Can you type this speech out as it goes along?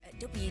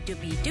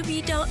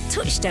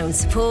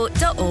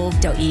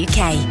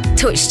www.touchstonesupport.org.uk.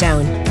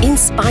 Touchstone,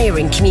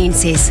 inspiring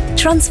communities,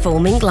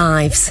 transforming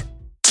lives.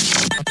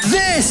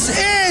 This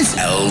is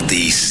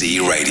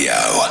LDC Radio.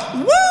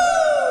 Woo!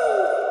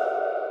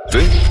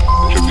 This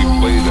should be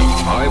played in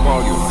high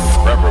volume,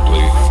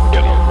 preferably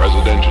in a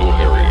residential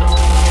area.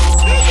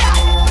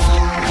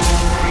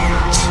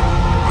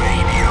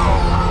 Radio,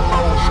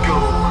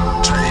 Oldskool,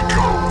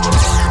 Takeover.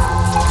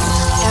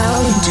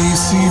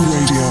 LDC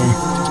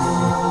Radio.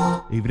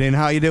 Evening,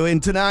 how you doing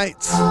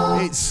tonight?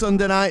 It's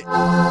Sunday night.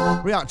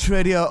 React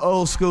Radio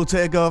Oldskool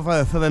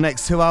Takeover for the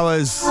next 2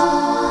 hours.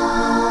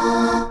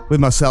 With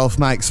myself,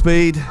 Mike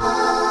Speed.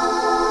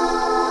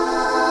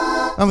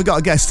 And we've got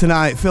a guest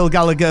tonight, Phil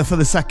Gallagher, for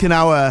the second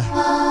hour.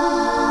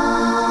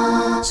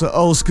 So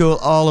Oldskool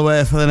all the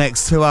way for the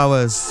next 2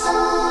 hours.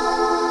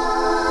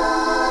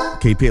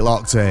 Keep it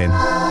locked in.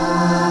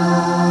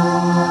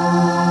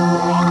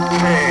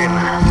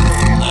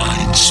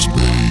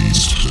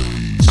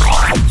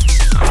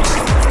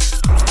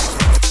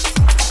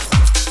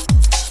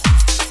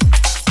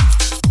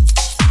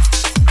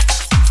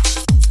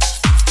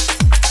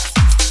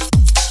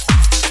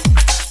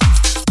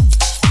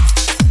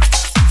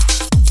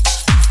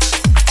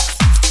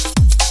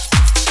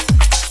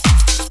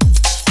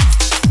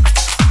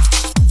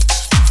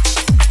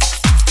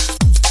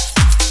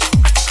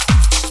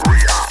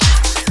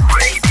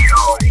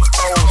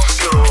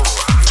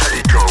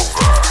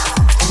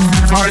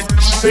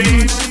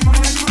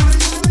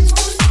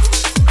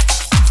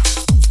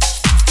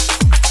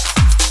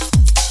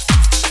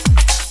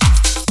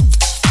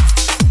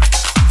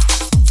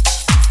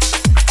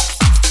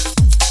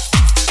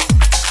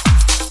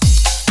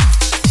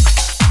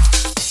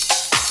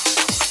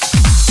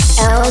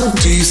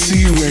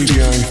 LDC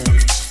Radio.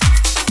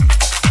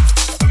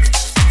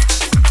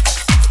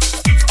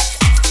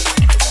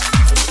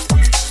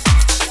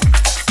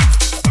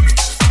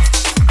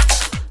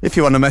 If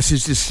you want to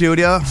message the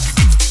studio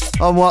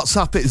on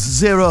WhatsApp, it's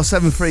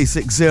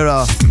 07360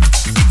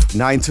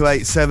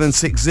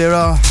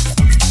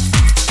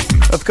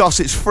 928760. Of course,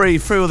 it's free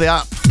through the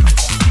app.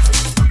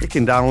 You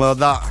can download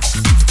that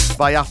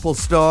by Apple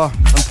Store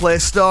and Play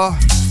Store.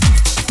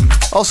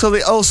 Also, the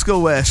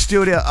Oldskool way,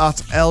 studio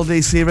at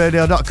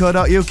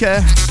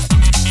ldcradio.co.uk.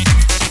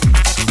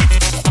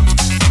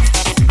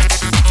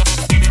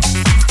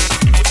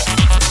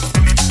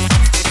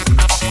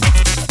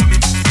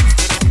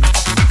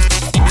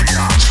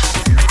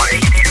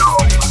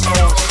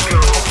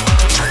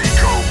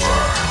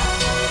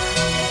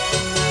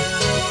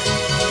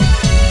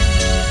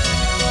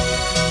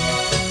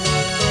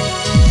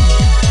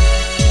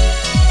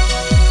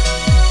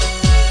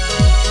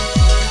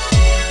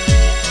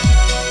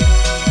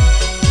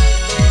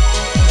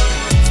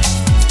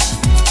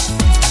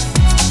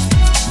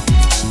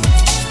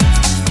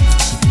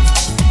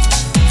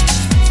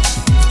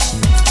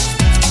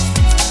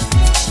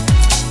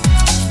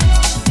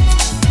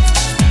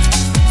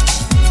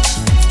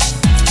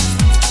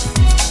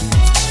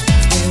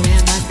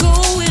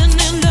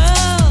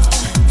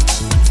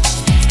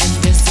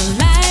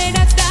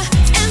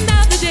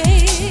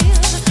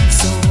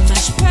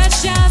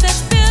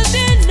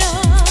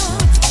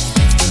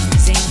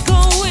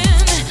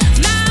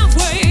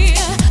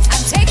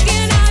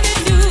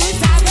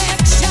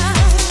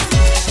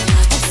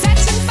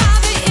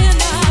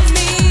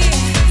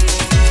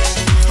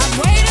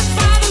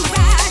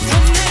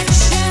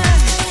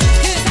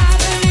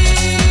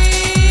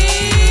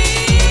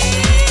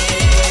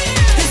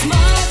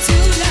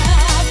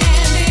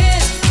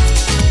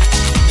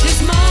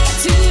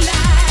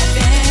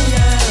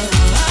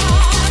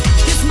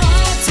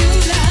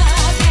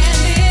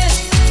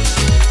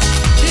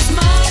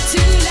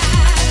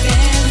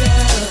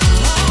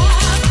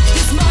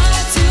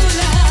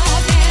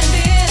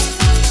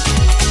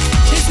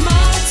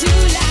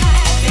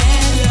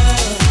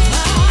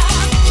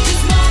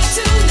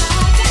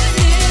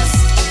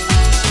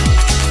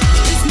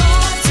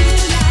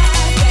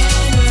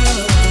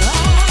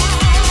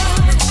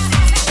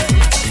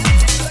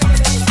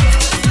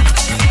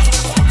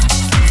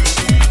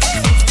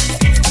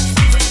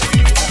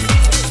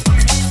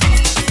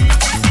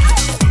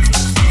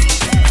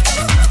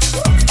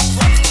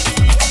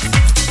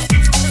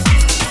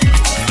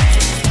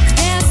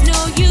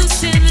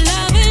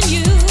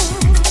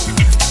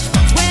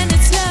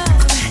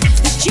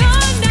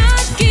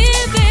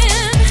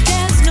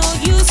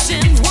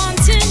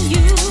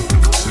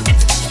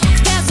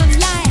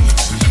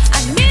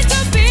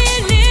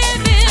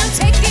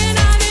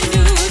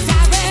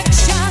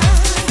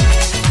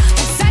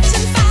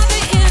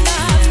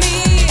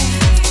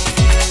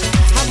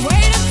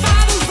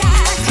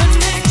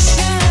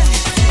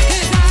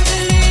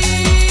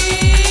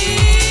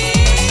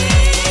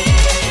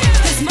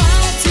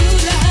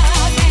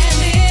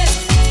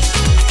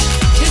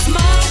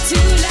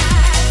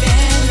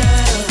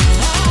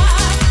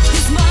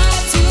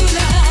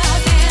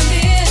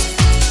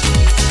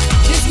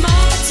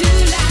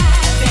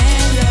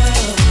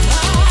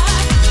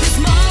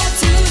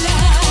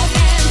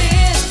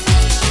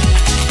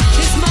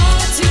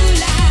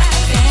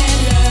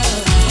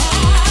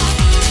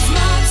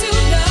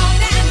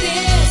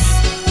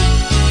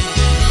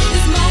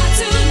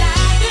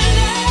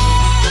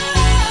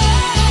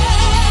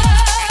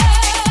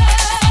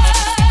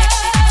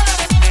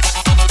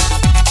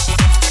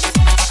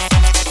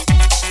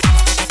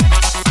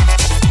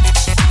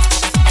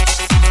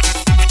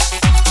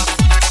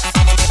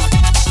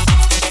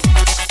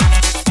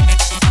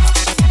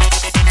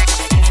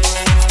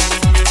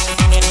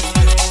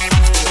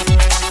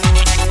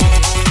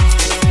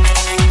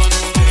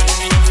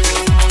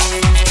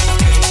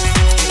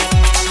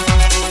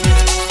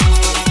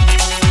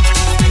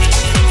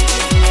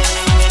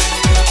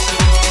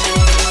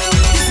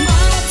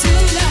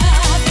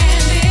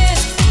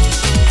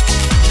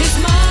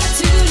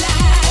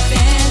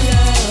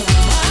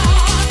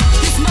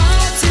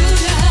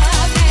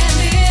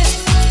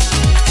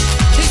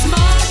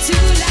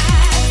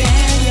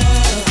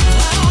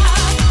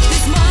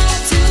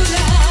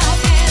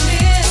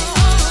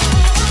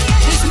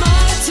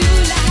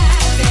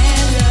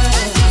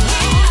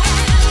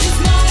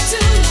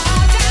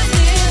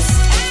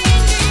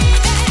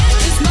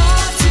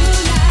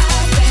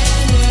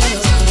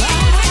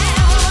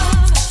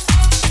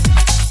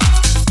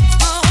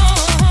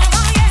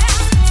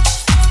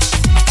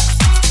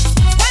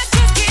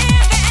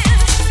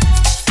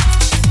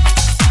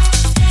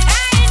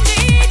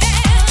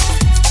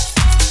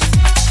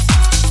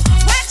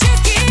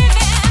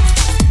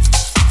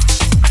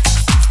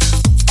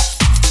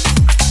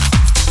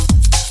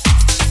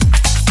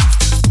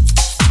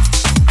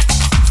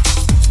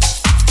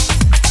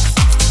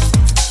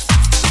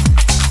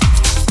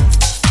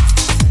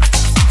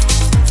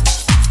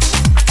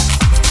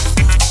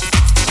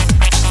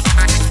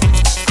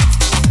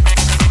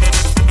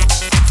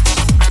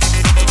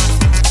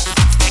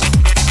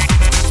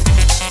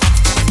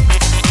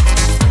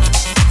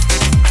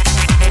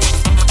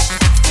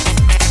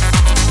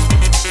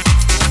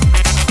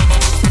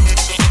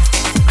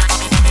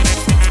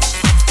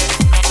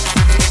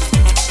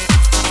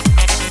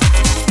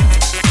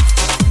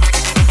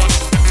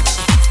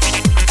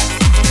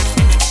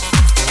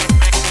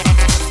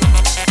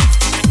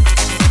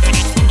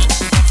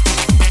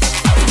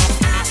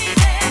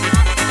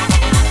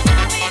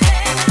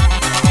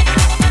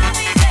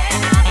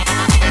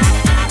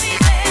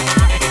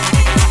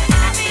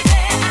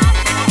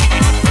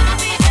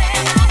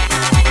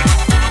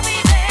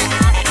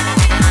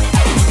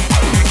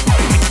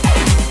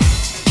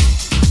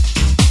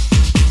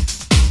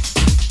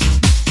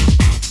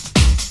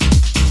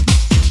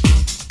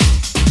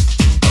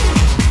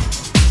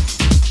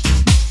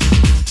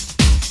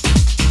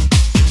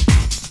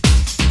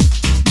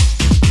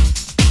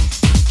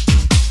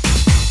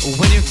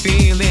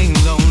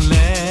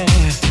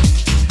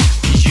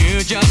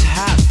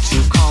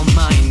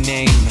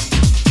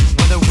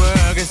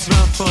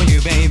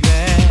 you, baby.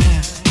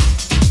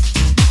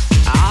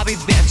 I'll be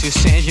there to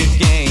save your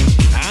game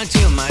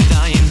until my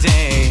dying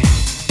day.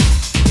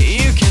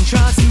 You can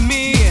trust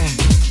me.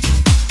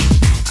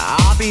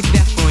 I'll be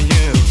there for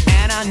you,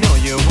 and I know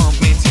you want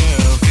me to.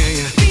 Do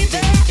you? Be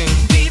there,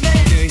 be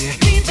there, do you?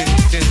 Be there,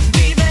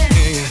 be there,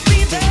 do you?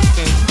 Be there,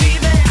 be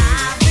there,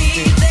 I'll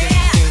be there.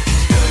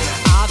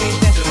 I'll be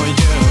there for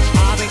you.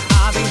 I'll be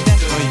there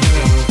for you.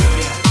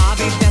 I'll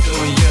be there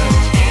for you,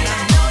 and I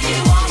know you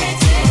want me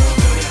to.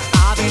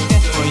 I'll be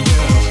there for you.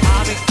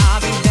 I'll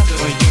be there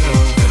for you.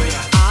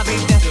 I'll be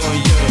there for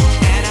you,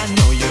 and I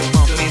know you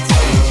want me to.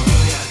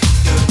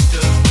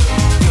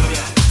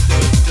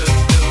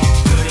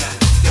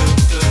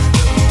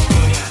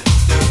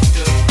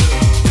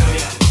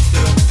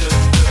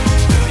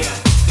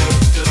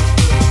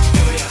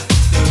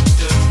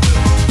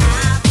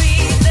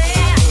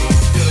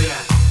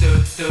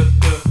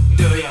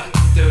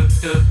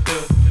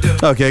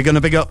 Okay, gonna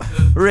big up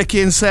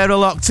Ricky and Sarah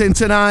locked in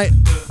tonight.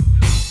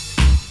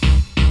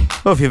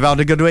 Hope you've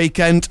had a good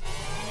weekend.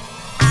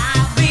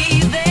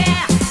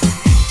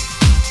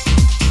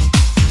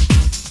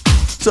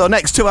 So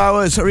next 2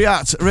 hours,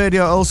 React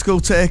Radio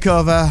Oldskool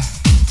Takeover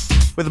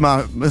with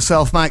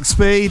myself, Mike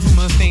Speed.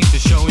 Things to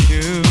show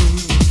you.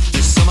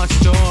 There's so much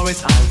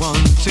stories I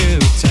want to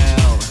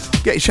tell.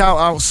 Get your shout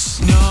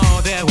outs.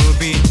 No, there will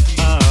be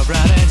a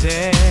brighter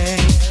day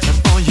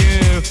for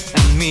you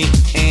and me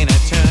in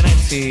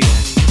eternity.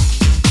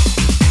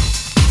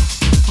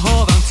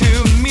 Hold on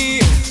to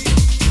me,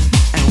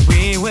 and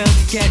we will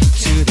get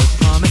to the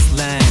promised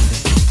land.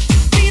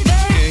 Be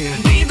there,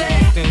 be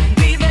there,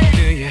 be there,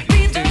 do you?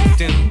 Be there,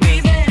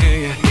 be there, do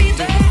you? Be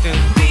there,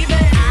 be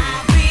there,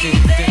 I'll be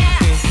there.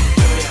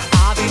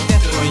 I'll be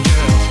there for you.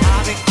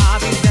 I'll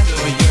be there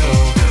for you.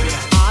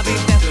 I'll be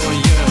there for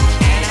you,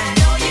 and I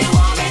know you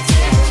want me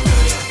to.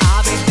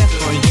 I'll be there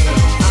for you.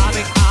 I'll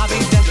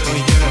be there for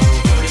you.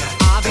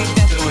 I'll be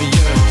there for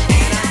you,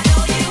 and I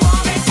know you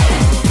want me to.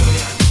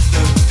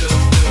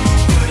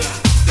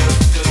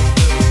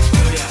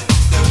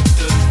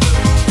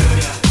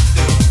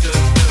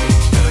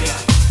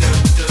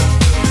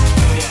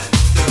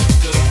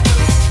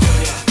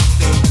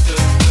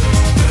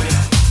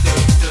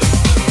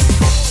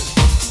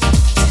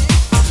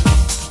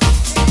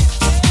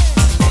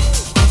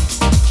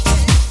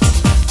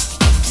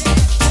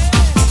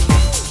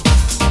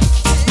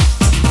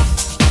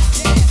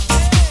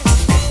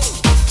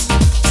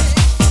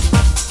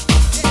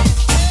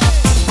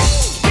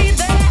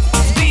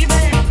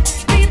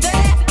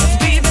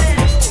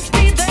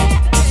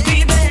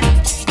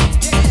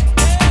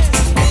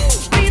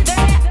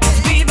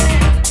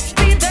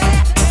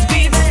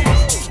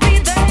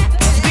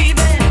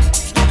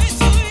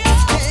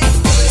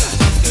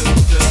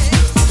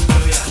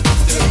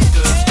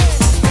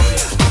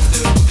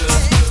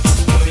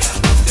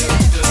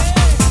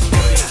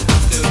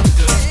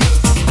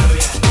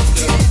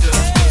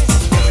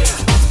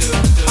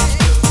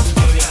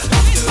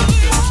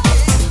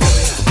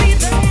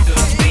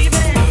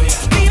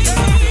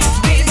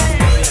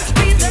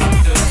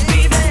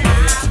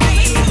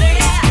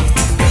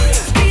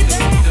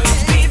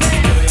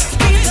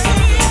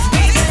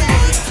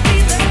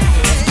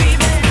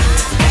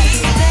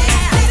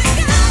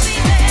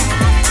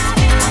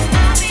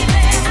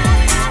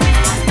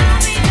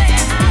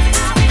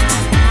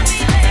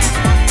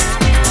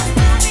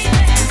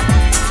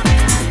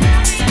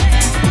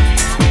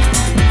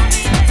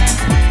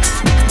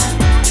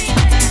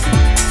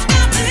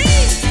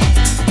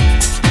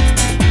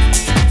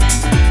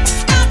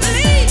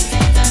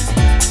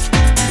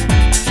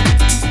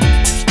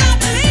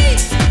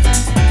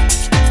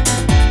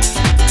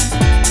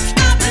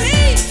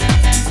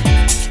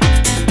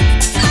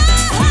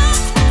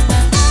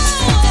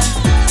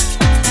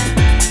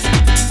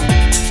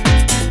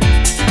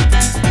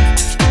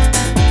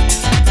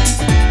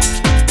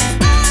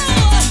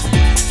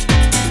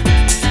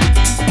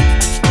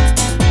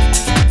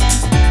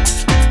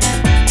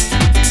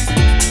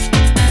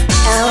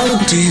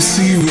 LDC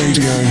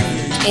Radio.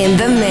 In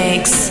the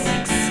mix.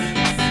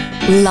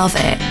 Love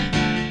it.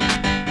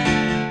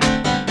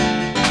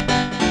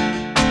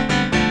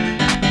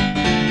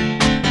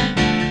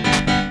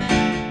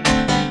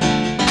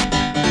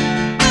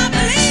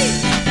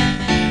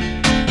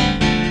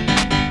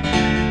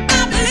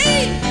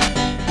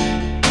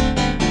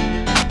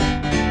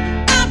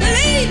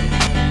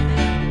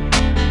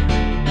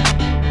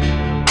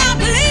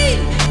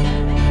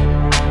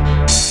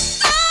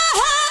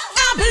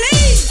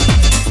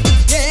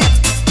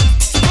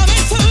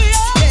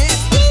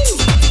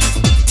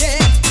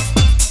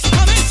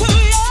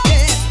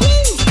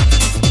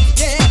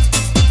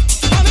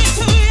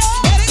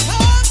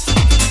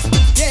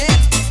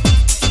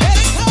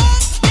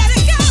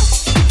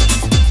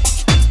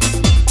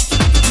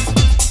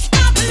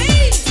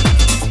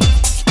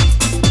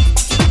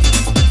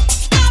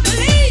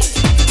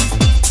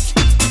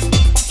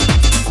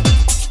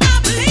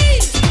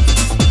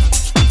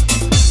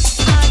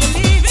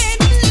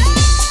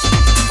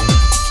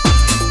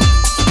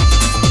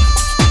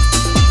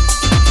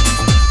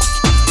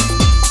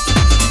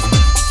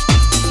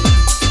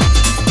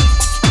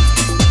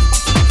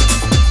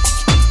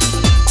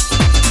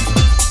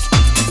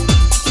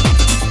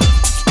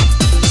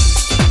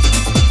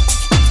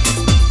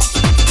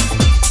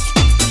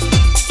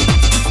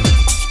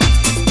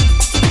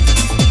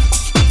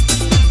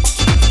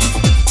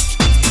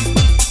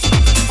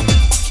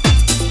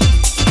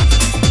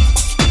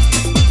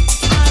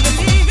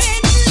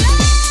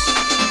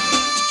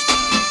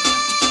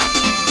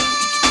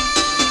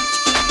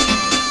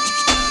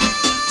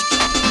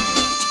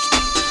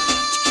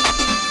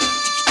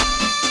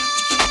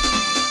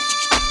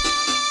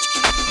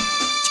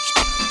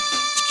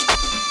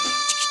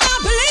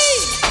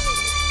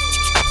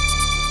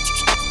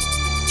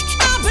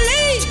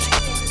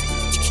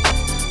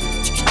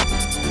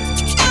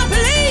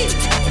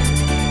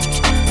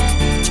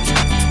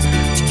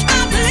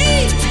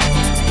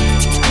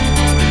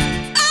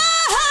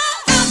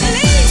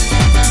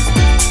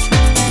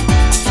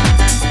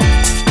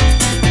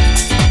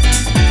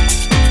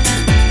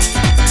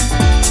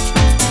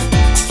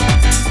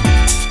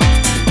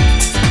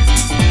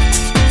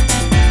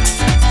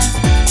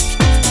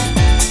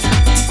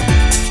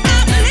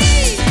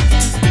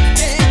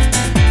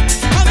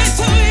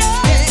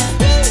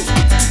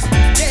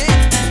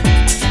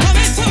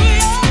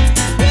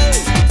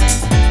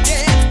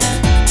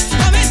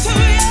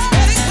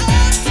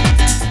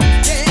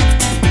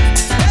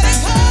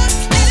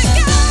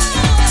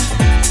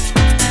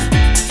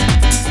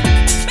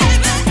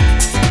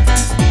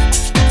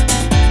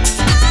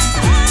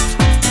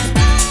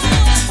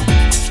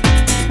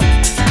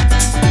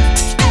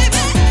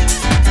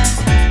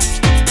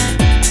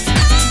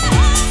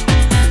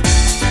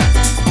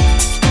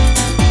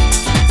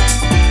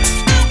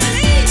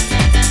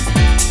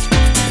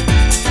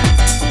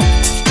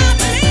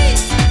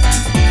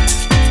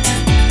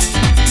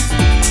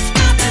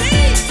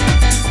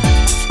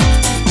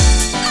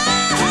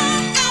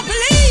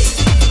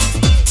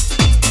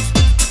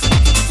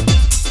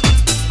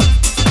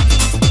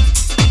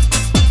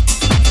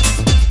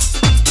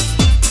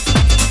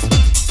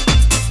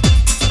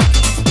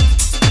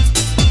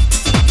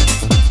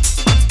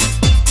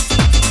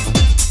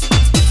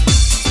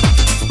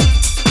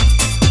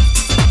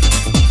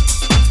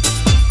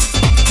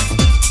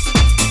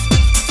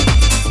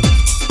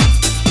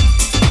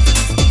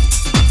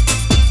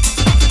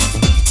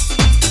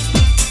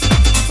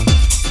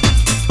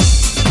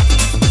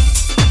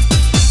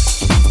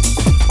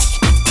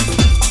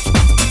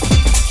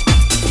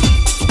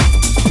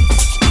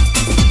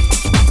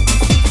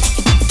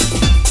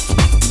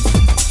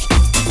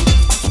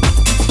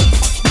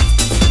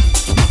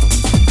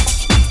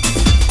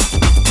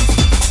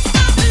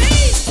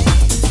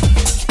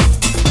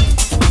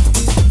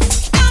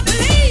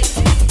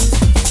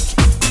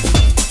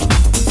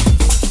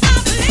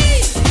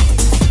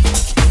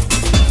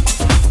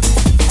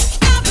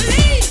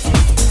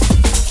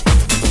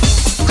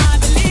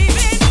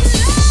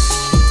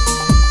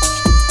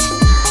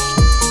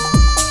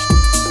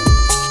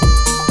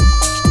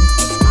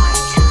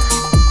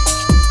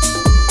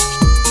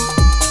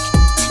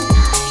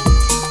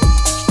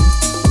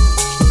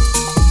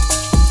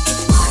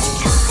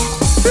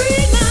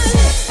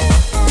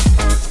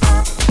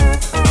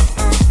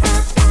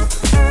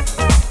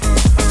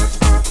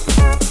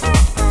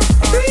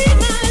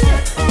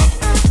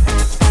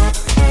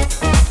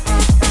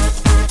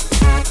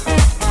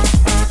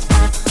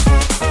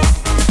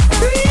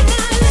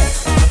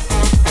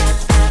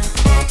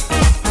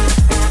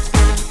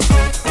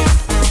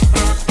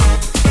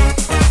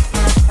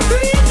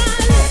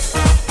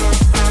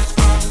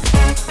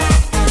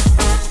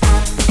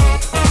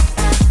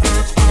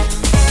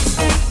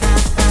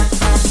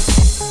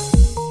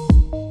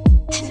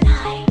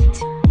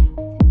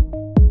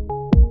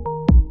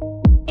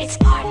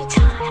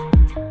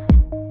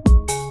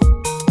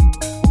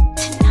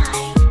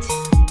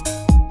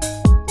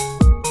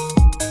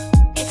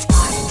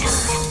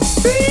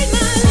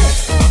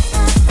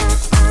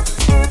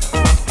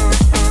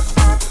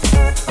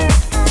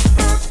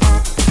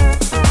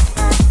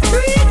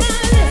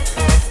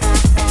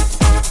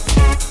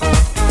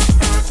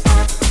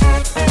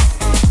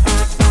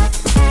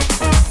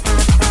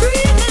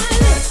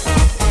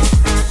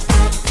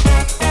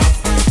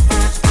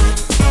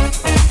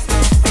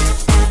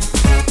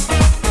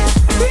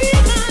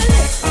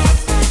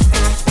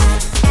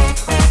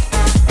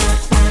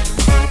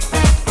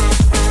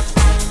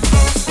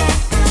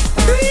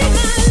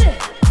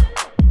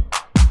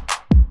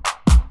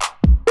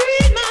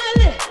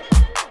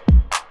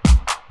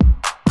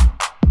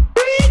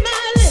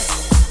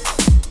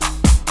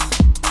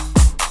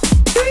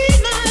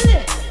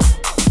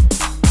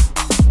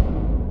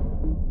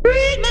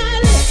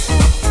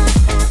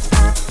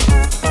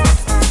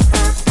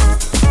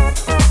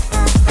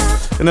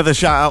 Another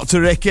shout out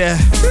to Ricky.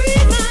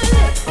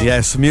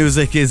 Yes,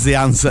 music is the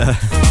answer.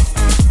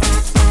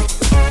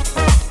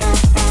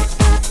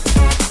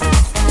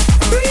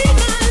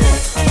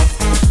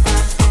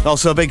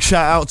 Also a big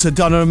shout out to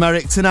Donna and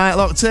Merrick tonight,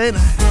 locked in.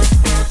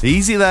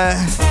 Easy there.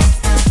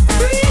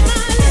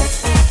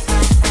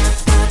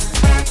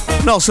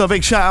 And also a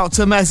big shout out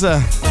to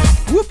Meza.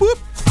 Whoop whoop.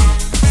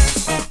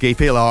 Keep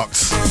it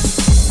locked.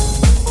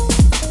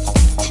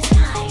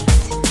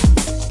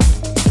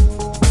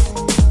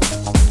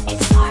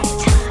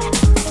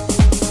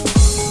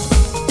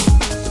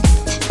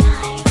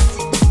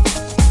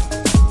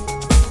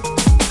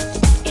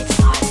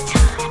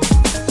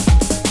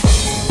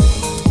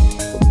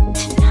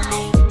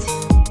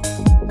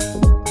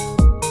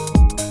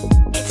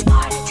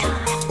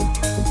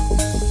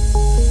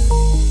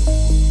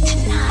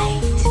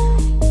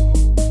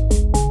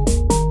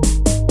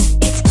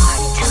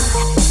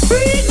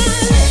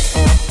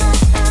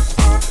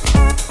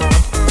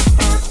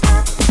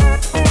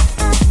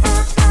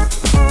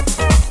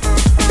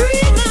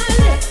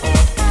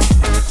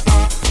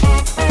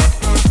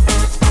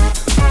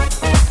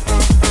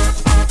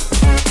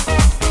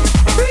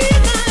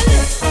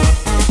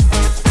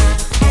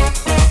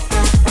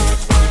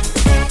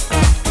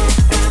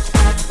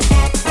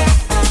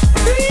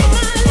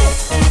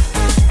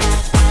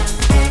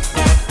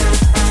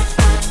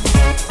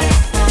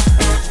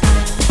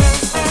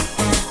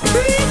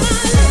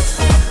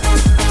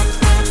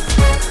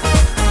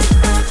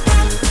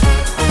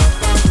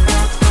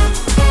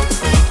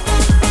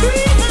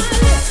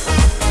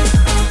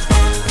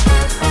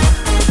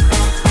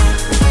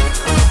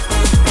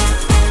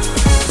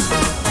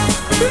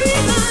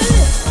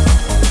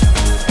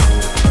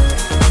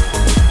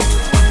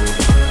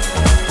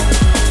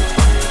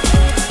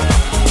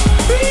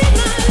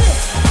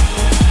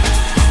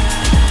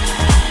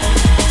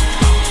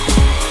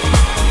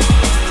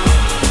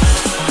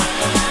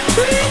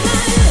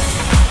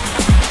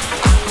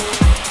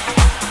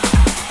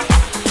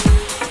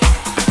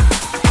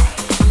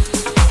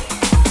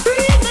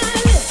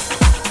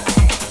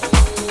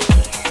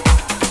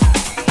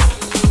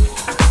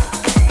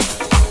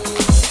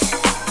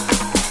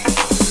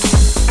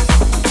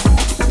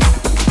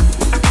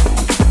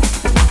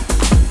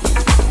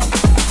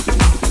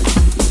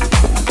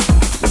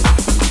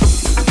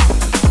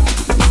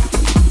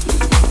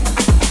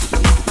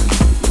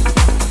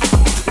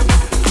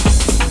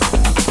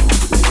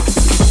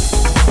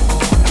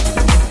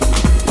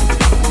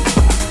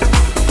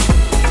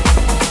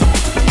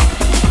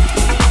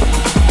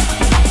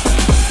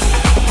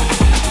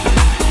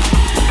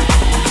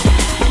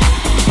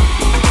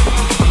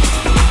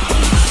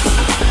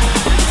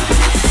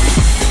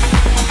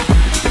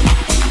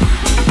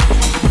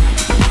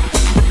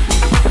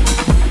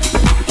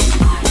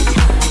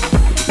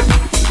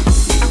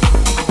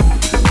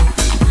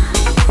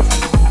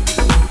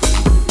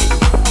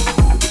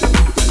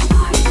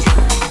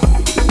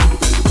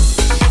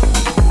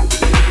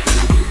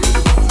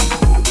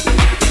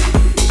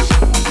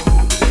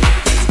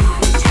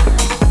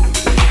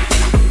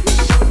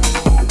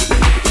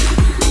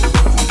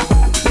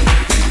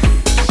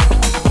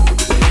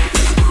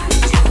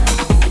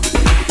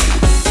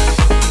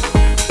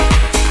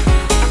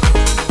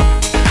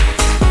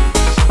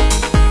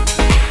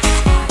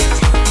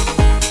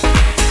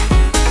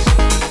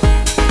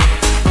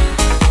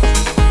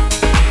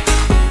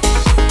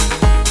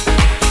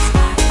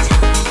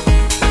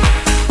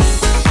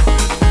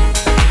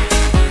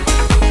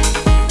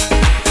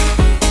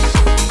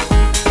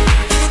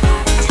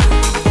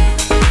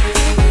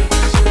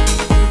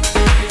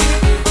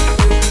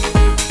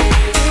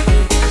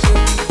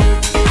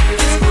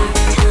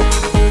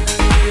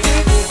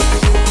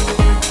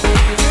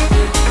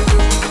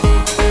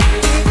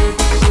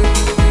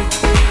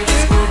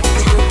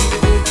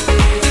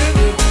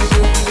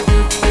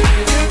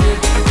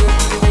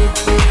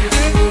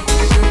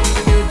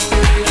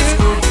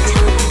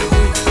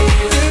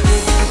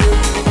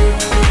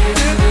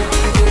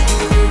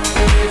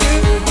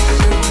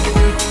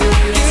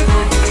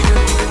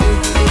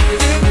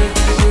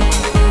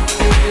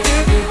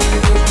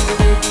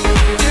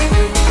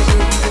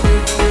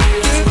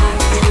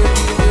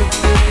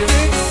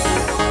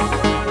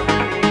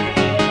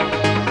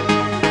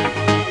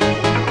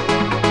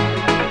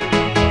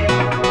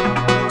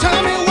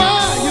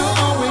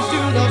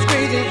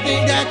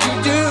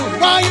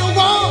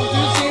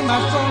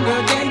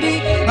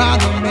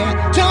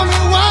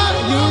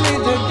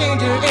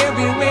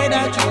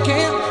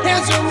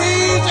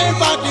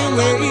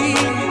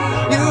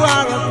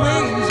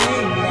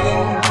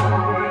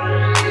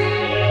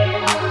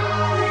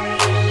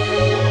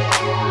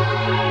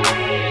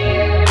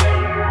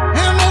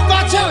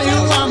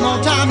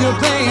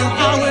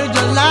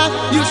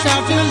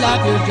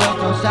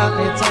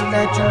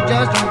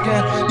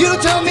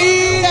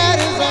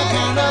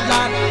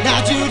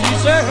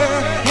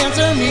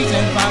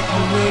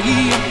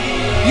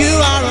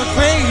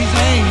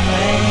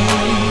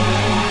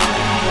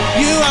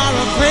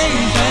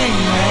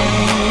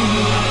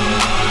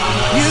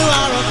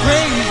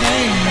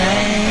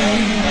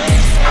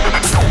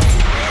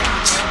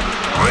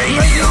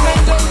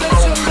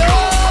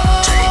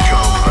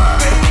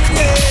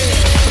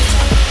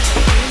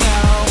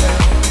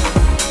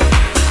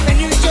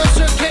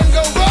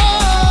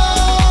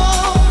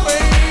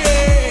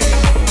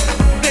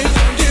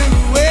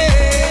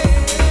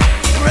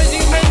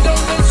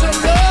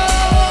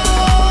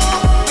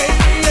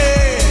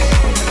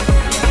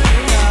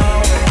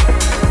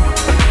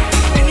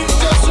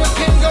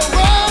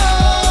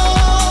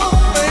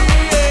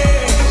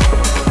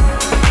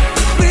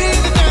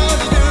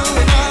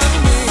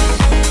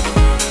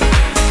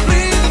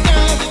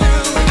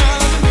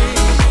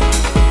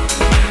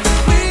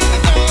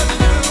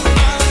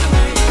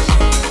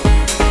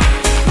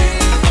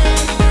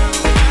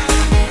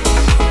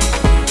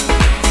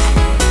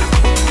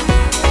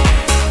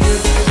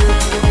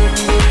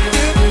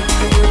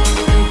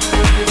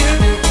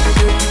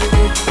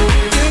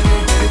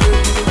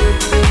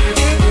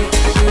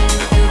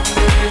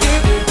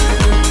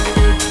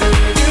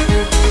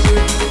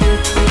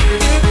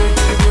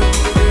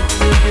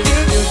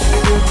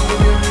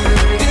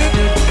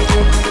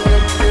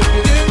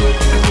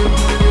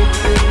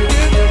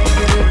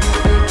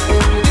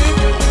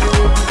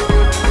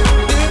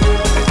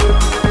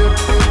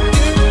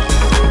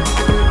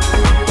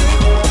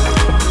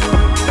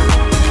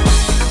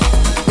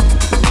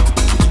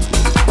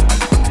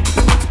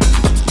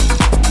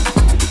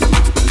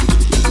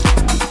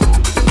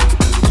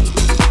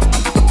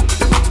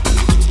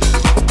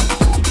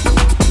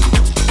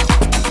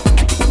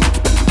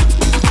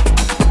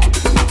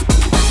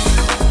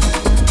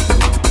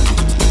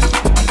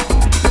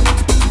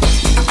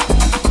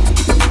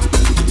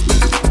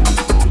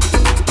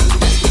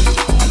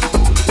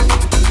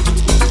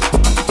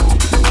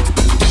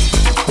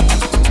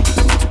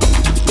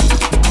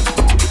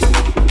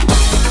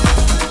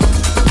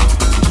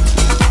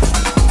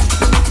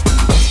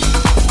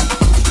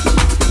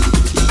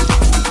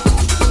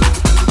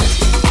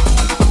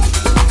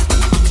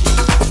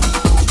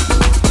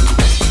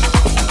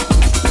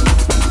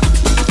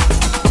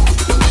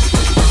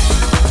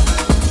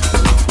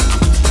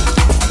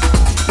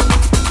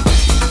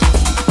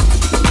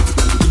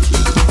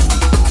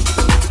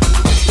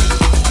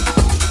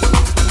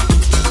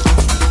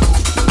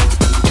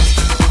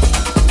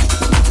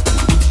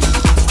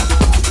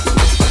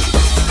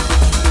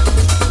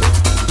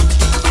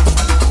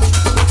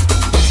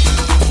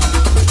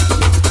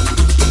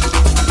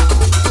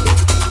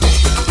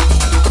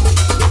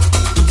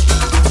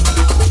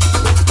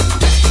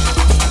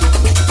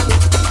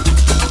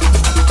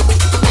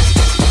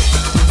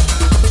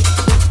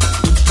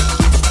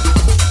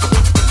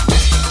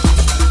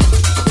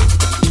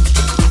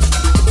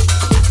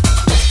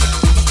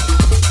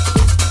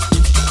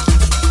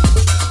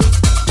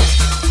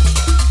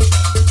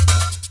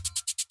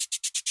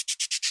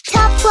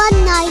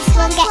 Nice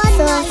one, get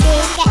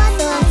sorted, get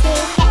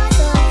sorted, get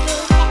sorted.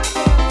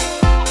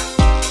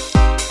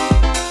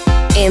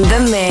 In the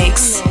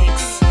mix.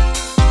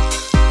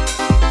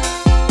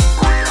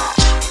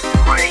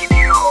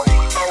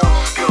 Radio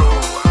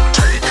Oldskool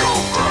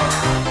Takeover.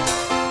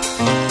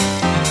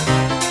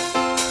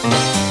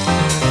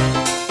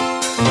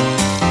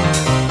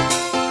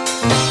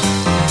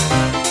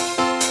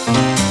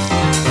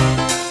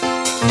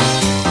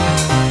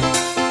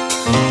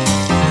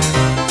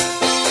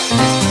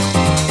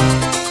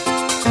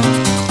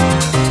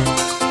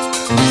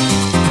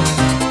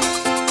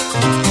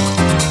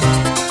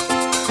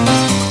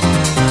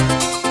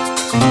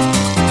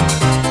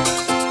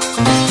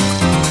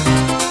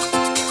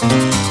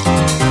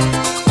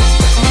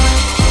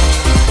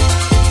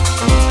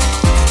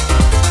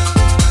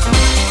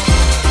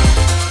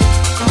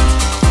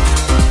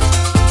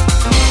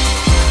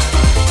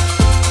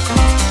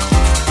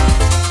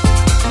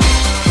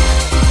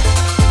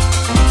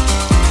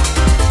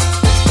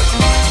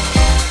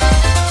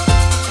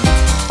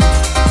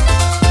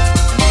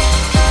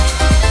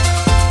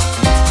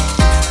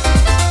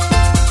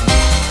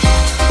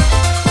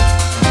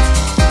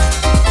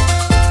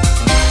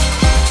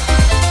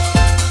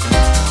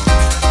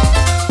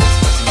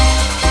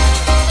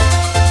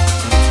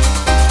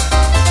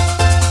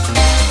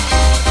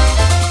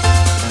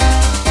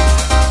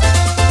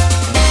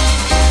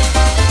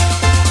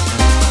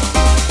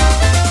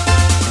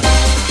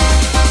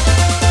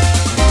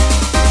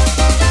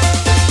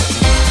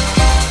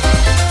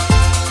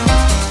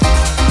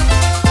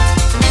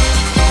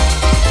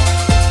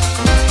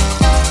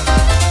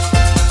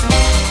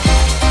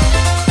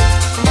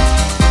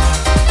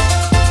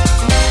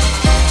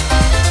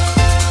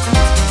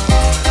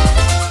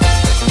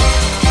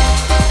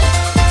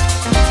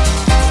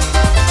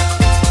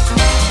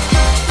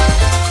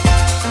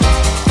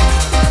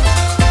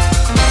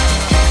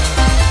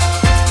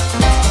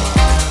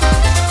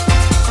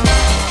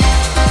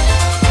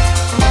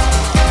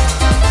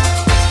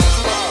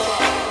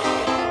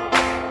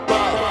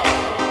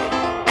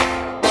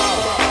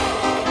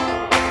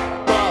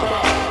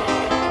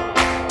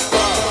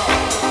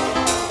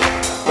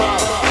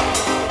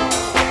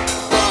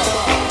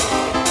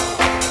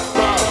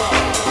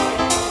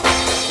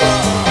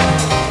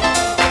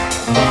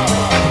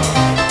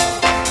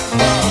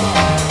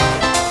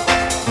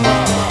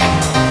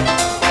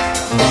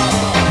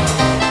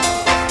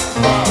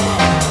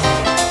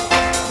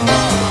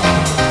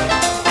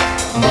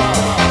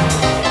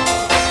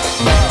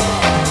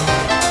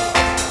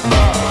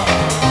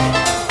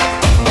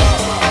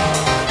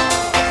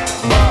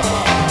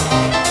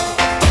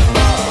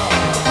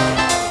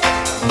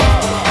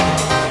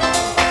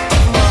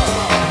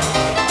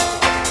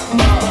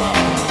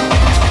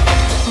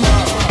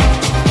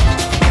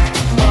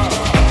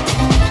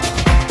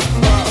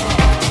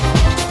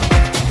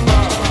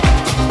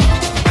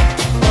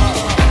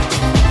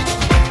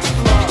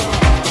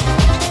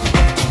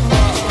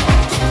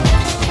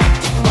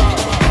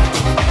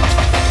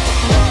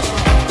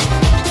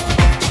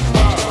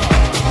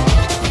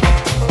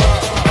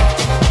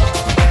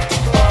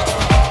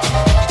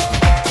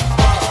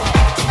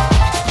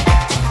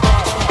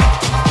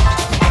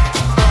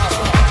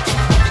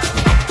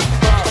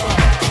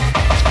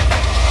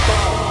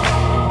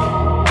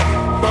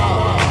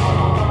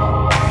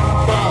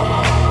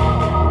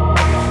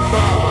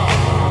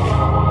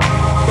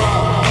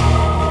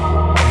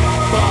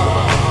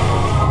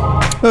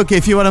 Okay,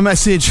 if you want a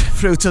message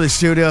through to the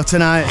studio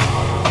tonight,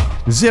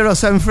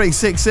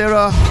 07360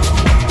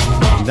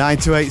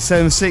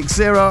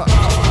 928760.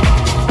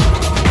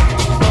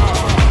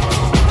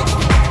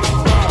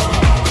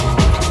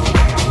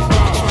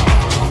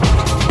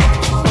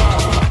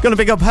 Gonna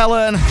pick up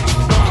Helen.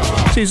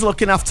 She's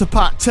looking after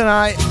Pat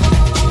tonight.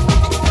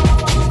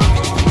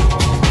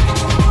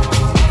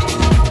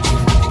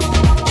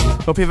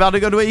 Hope you've had a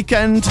good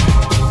weekend.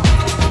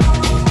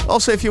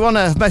 Also, if you want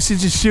to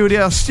message the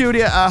studio at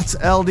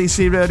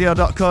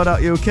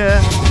ldcradio.co.uk.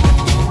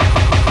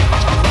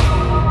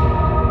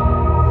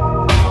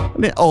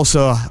 And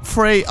also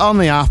free on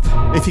the app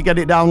if you get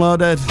it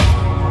downloaded.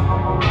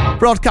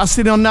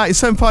 Broadcasting on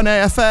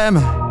 97.8 FM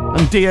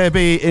and DAB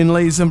in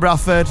Leeds and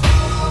Bradford.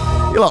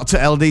 You're locked to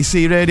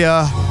LDC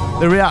Radio,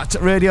 the React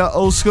Radio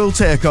Oldskool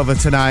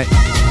Takeover tonight.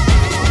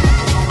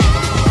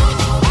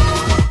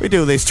 We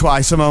do this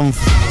twice a month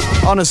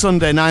on a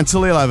Sunday 9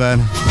 till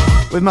 11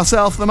 with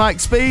myself, the Mike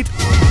Speed.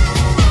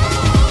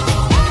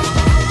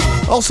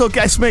 Also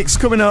guest mix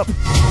coming up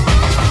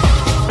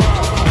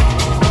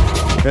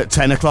at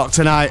 10 o'clock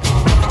tonight.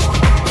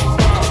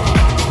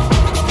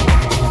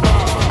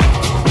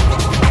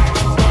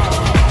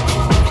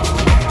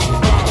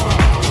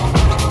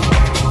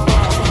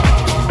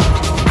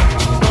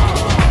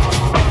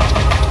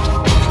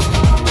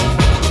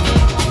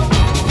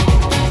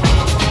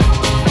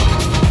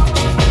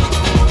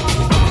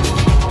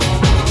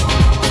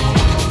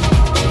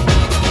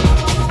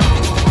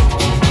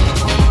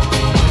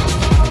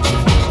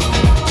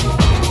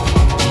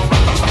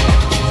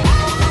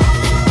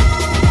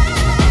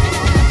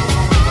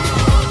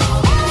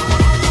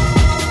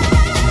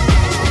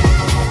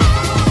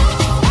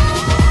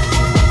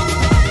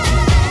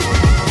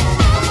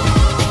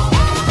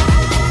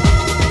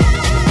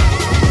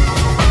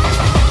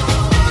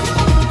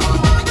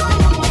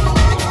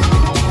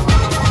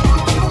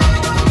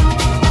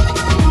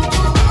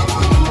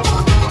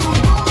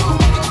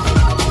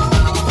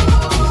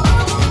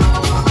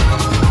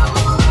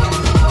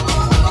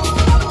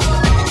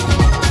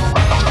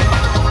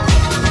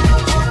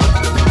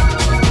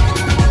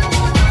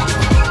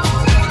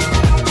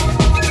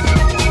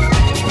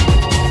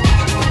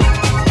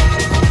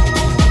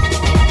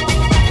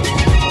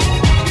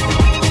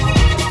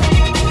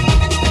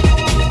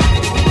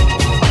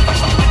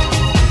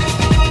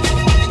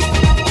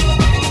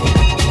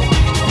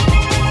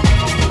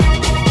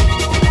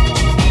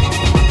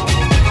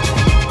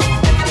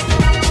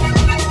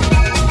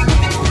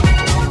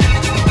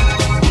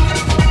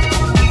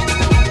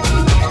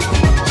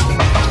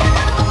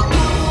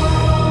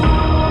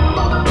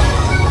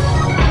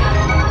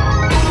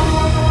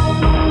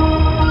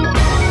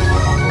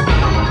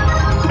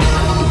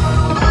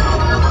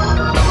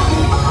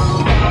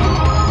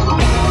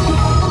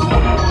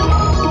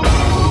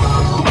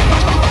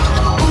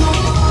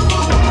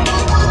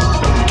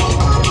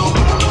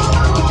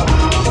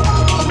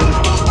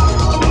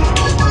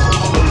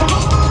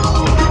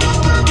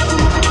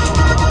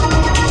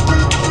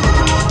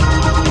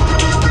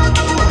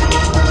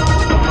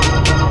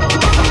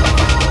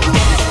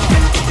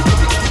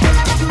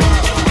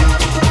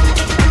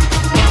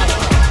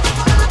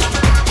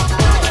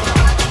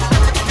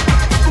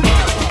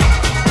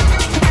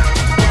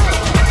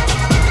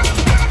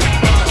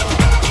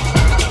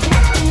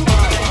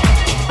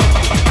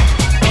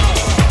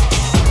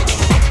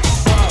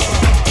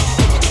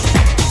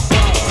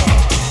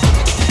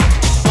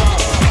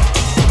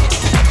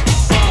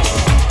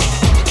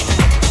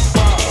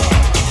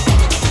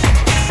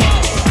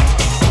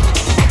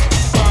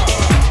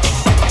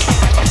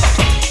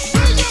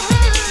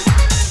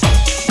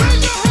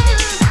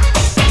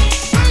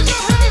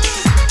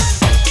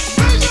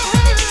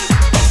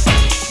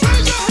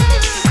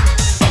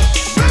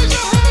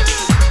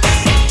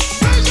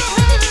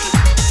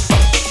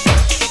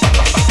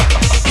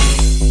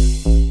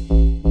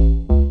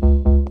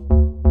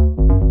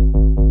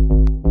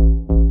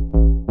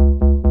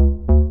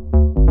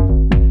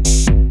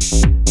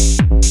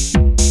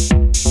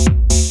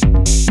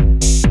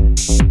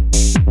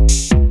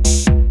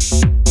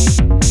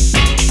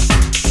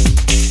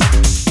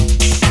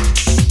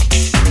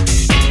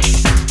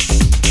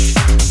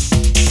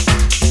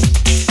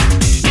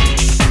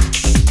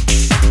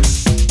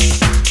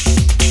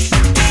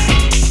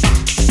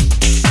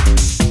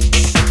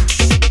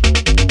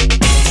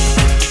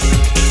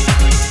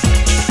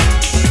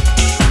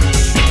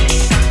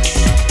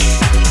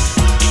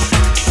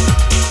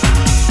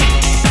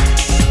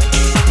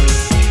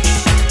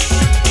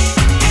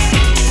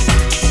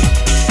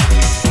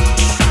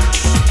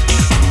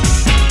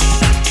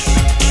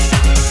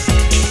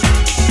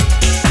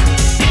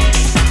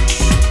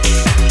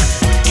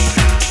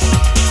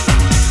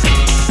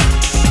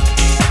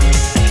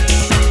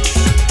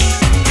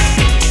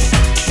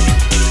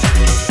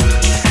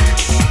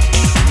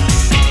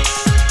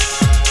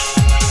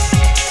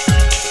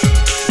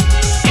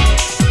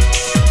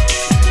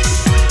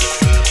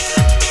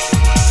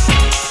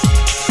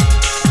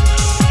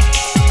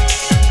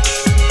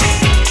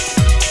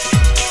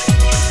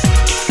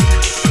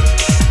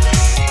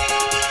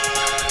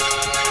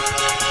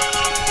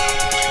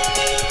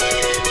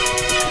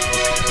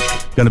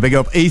 Gonna big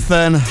up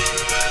Ethan.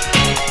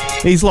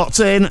 He's locked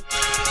in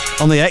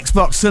on the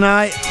Xbox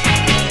tonight.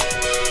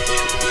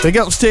 Big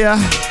ups to you.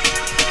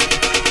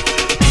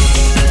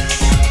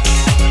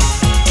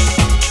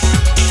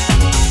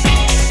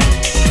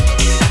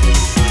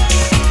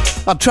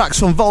 Had tracks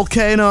from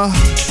Volcano,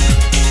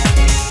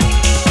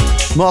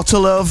 More to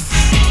Love,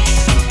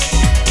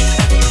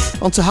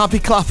 onto Happy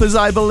Clappers,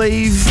 I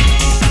believe.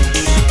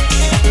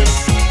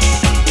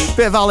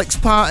 Bit of Alex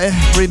Party,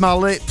 Read My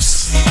Lips.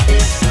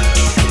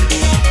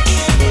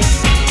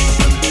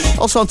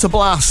 Also onto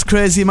Blast,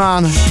 Crazy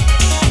Man.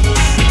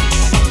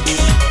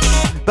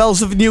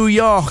 Bells of New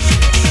York.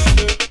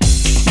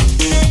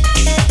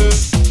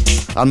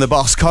 And the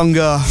Boss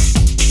Congo.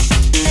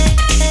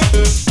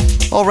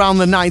 All round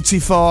the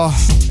 94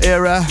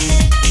 era.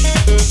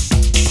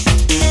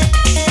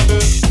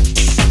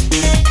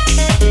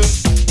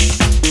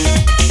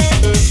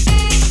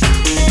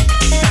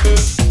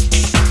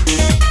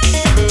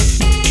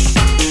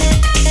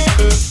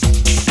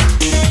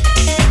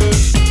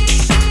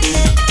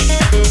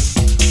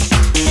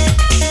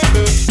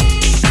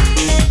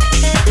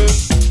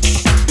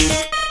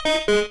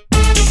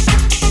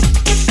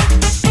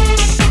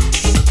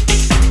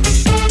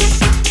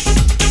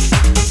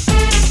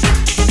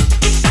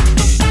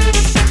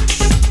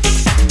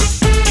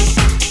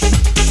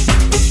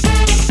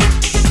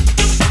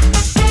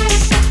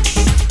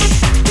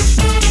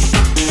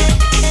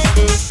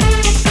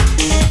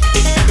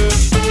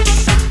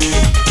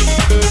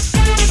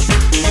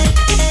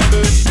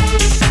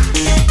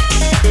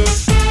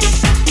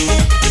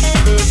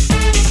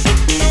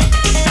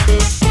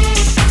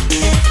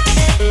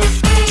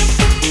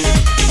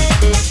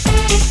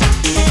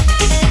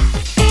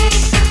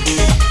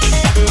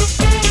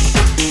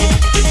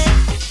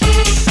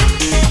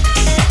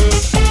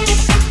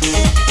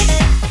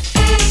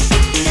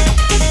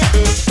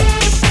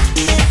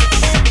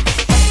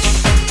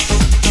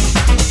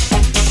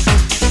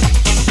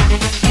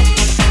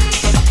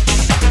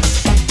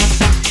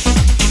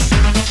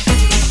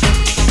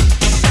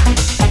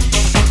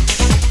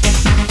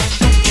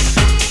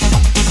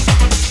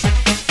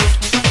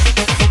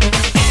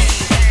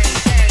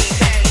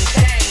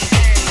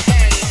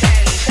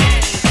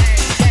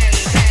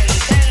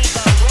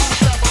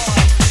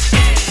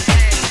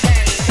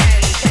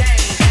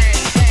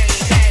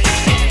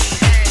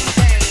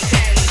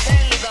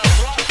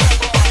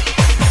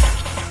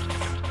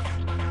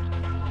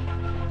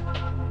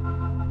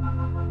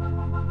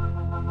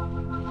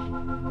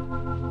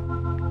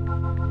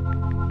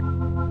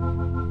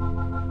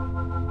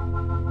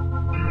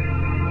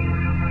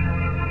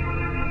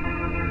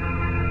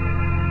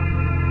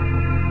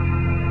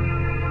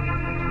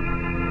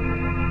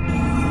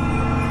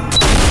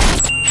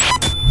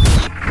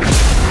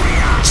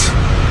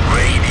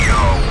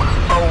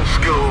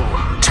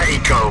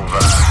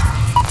 Takeover.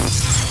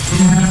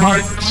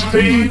 Light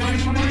speed.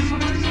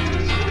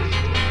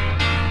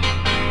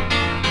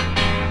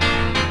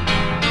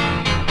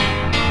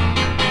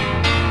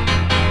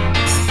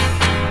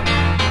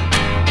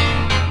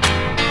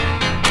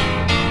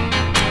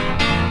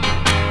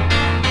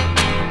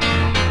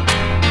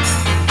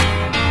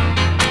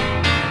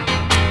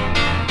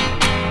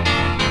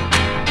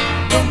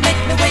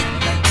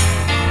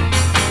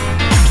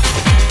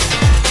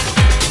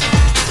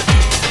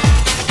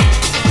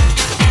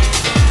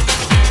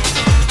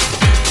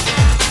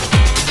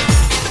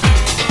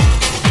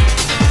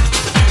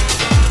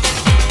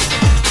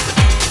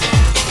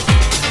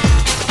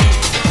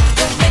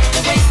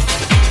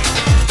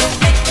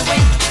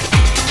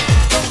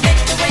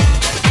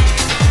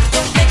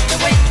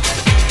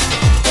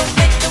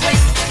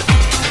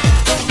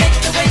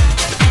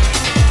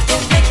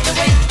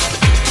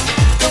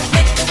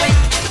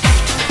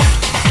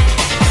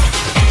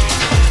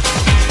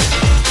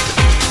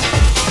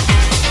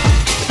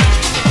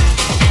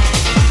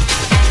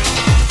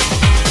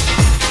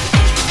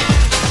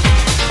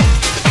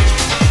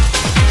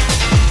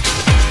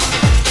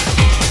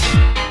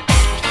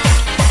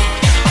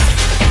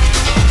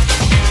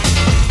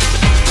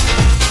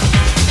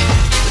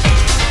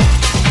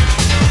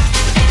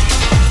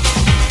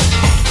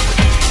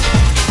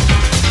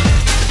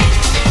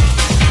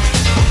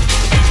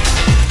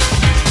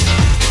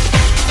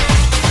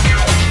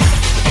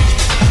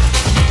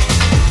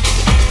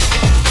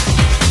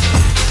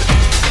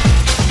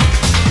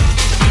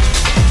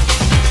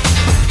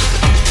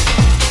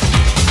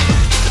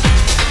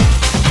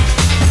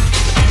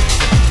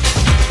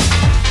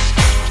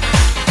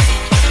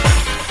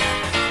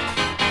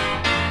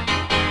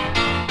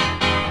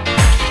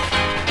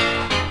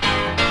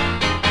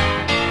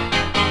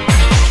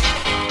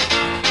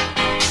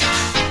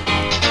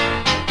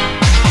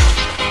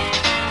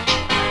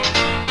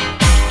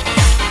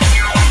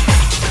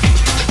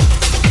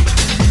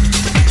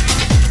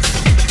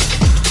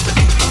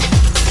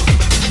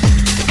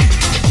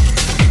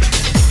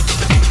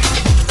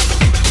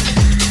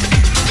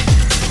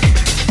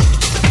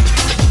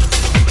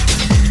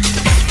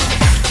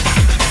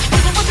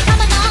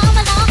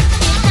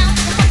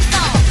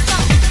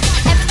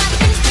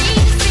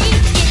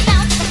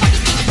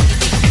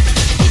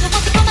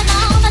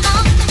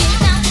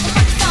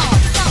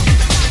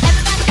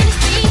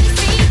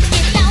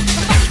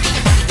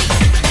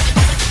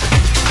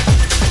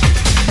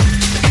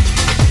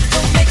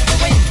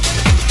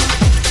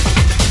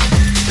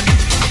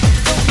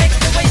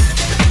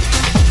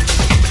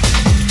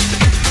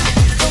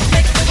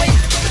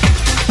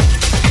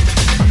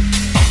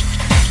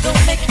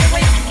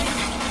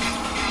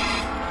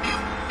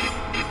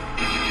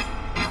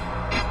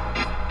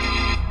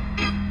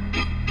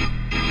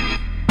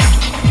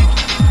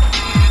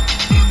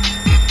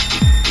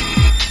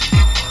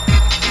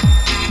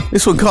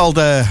 This one called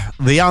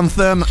The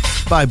Anthem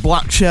by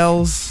Black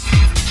Shells.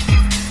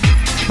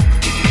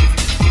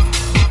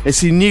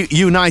 It's in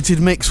United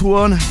Mix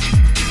 1.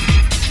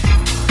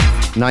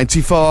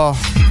 94 on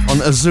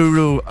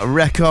Azuru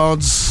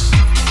Records.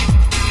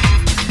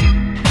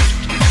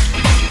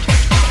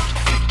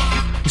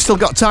 You still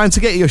got time to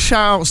get your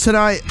shout-outs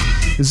tonight.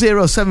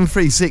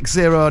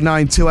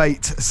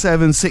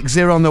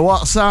 07360928760 on the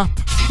WhatsApp.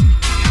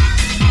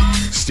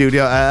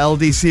 Studio at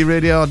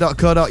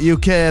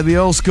ldcradio.co.uk, the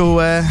old school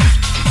way.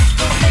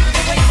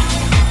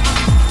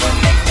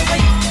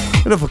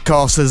 And of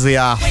course there's the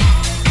app.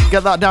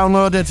 Get that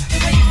downloaded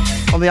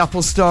on the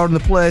Apple Store and the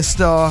Play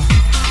Store.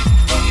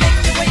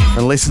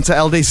 And listen to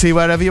LDC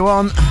wherever you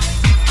want.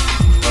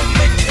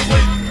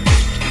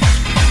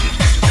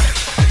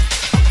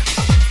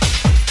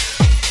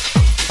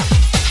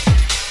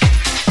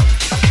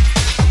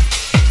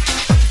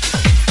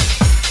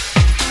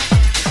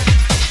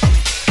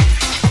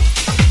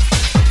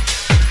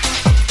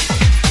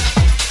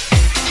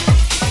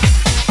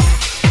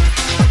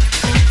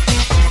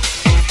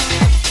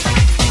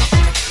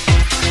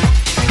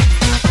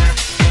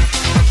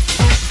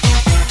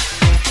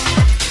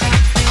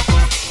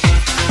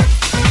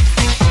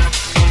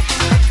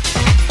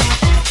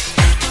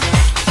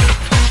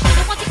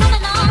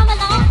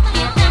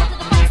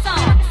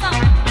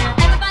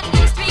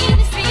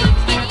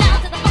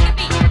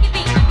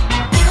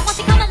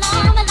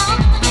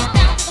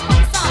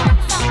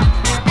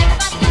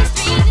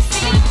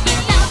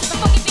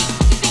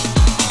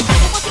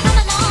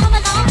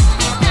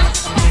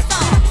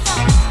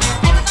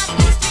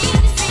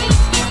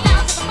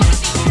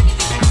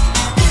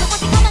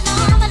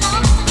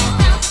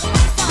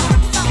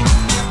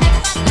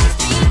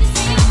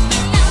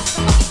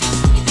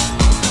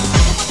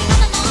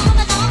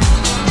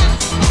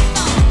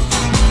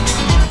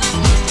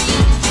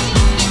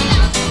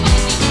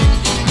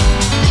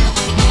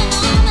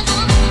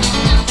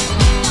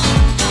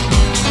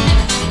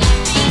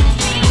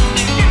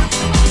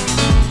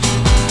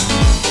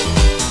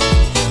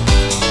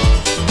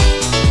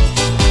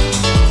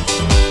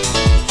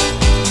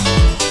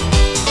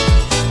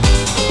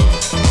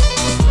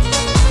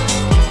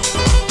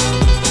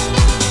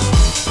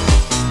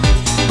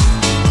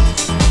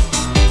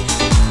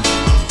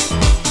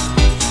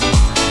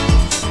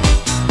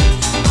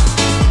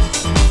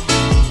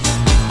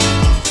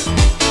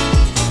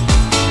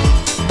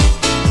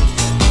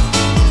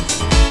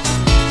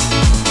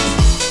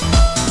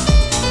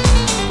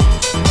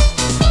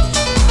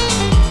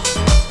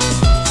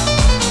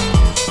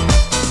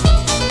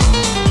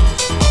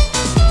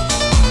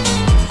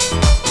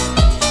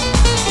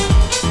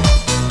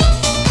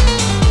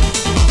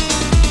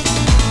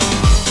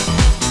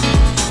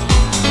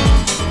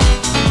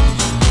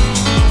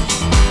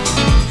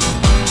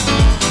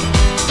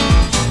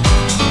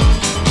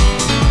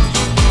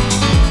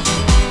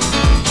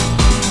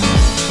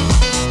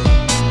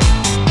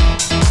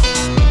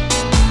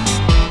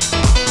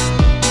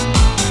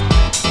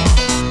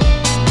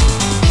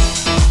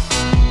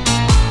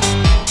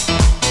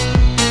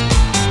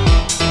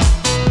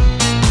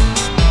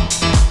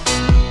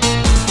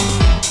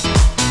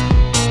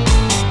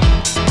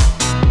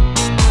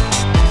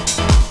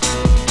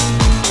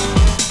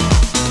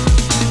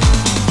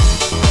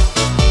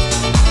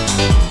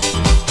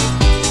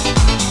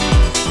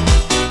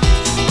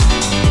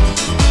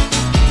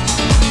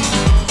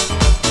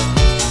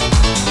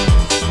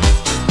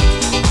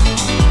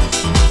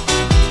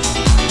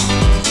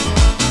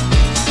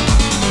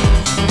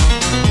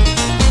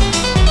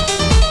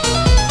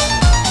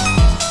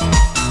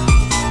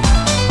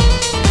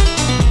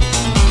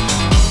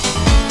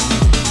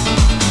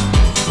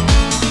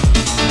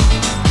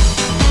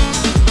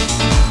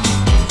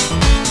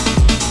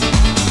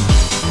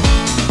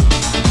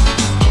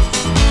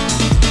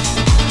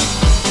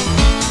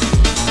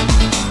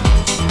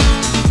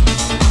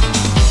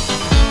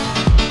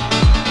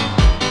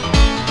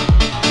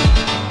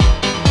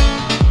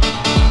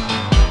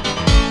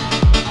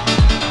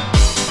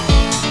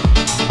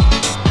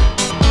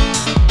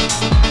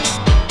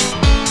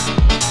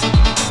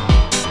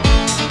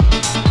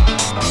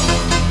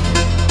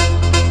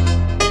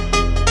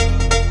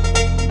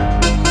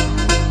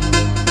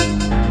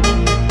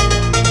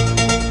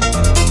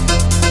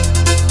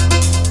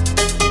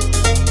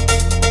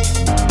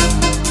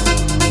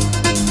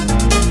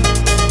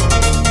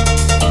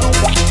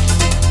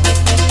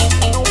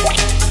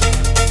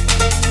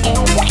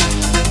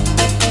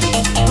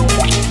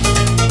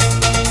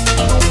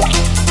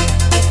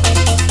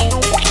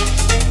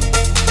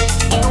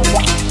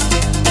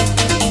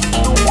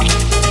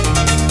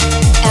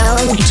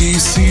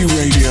 LDC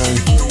Radio.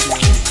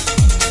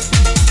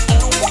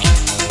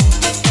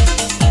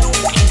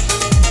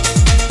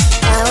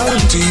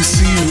 LDC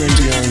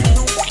Radio.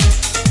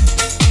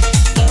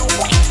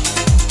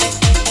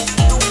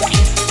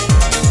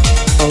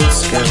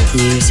 Oldskool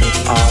music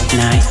all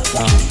night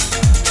long.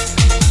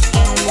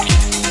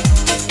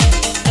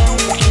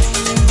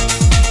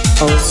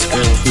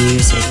 Oldskool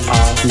music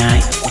all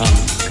night long.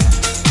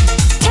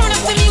 Turn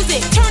up the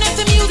music, turn up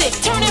the music,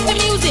 turn up the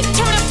music,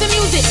 turn up the music.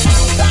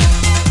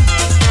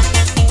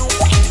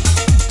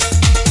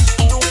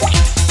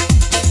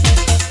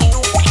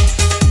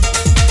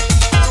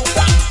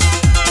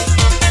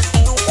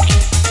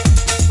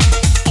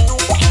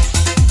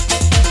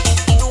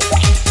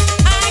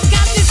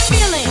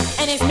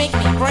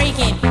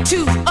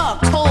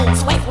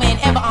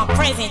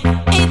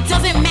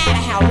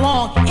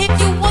 long. If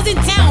you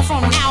wasn't down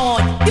from now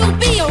on, you'll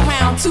be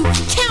around to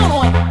count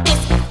on this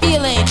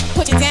feeling.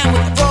 Put you down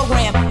with the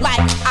program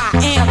like I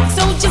am.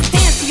 So just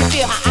dance till you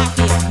feel how I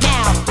feel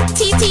now.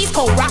 TT's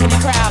cold rocking the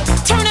crowd.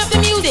 Turn up the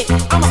music,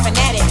 I'm a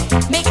fanatic.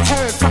 Make it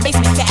heard from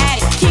basement to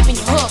attic. Keeping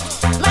you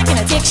hooked like an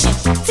addiction.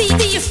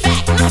 TV is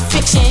fact, not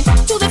fiction.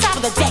 To the top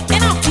of the deck,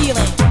 and I'm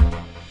feeling.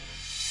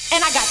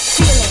 And I got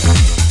feeling.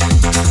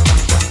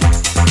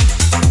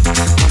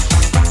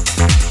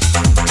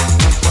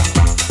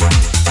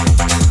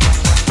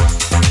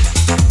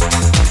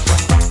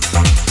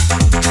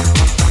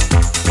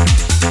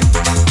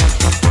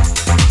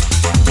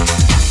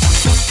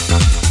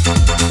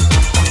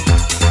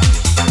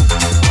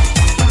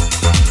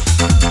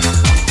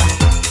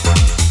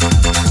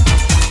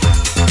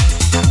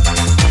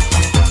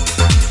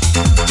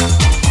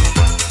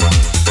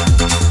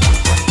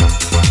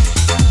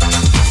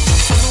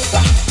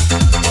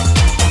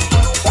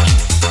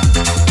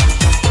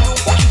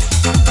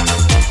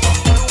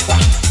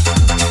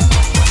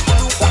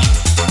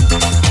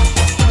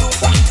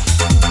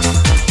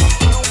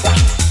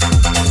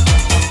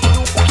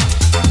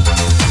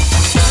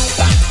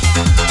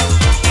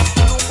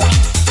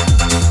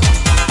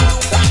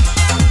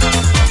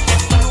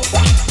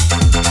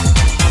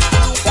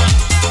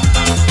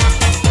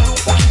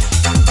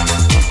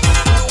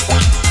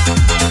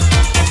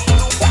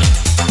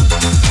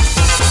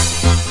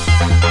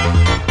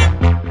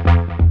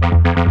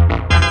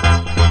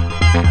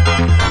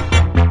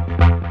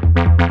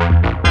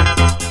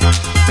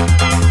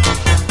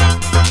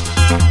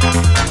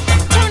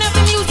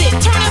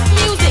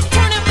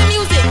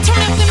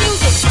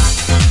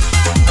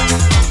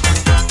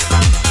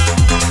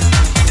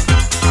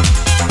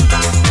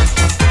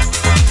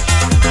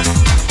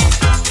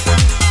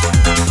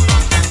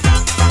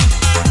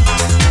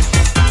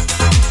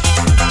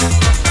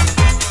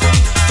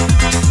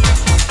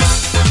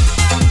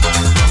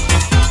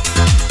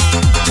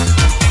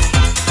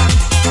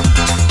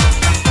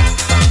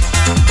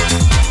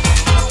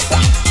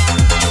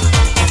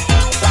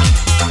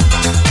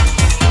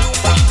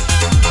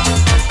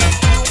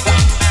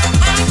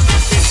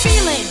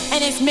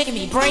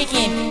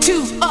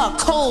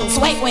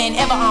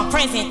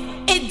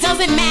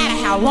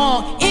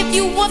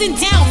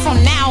 Down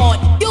from now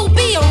on, you'll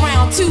be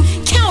around to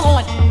count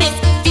on this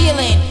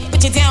feeling.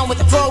 Put you down with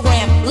the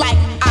program like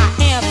I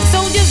am.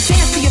 So just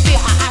dance till you feel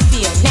how I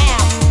feel now.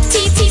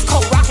 TT's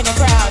cold rocking the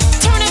crowd.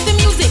 Turn up the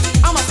music,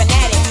 I'm a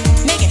fanatic.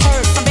 Make it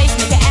heard from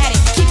basement to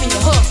attic. Keeping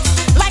you hooked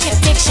like an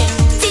addiction.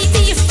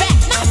 TT is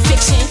fact, not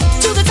fiction.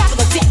 To the top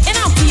of the deck, and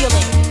I'm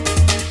feeling.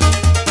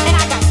 And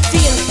I got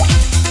feeling.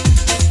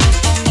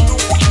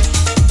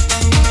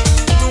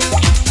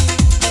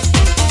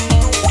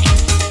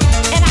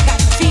 And I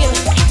got feeling.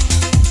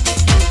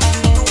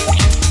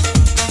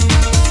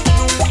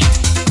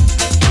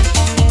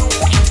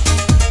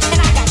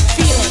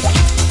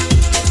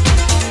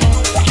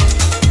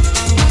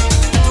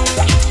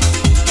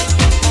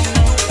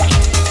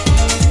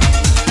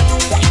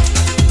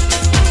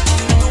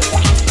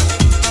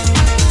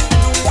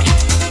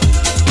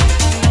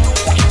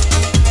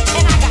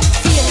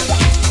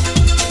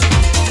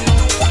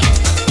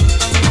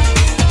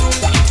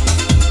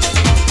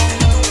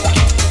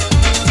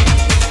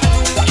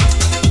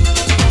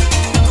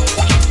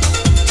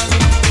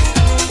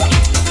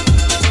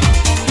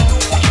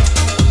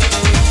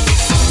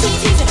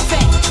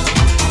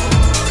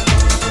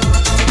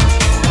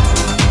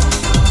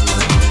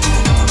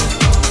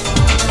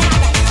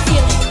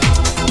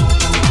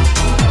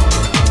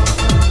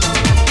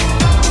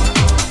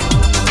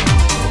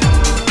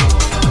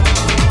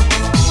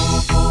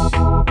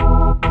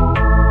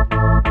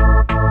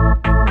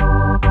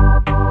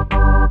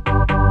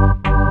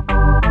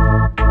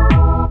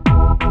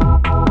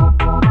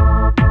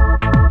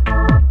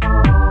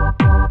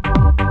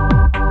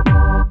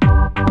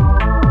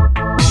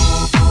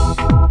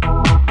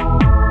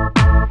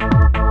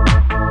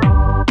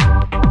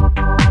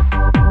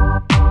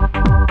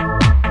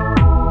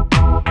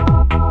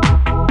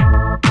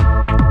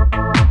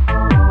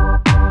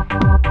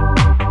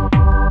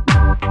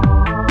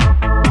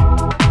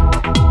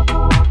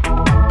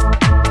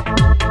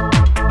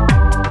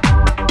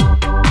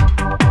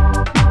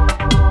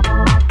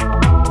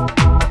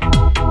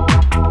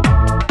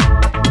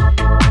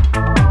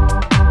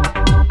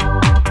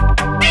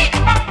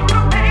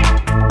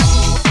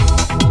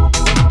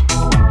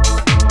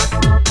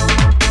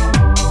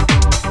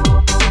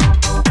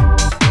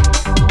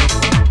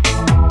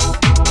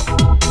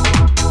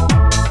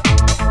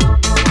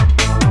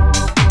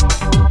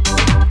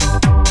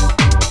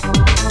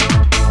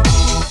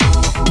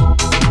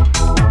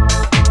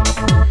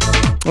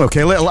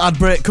 Okay, little ad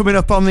break coming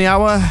up on the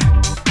hour.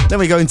 Then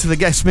we go into the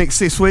guest mix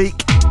this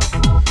week.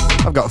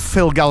 I've got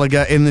Phil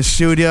Gallagher in the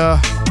studio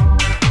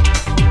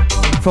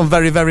from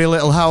Very Very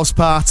Little House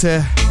Party,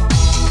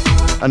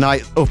 a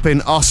night up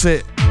in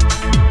Ossett,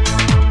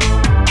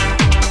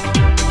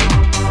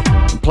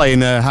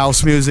 playing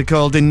house music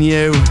called In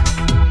You.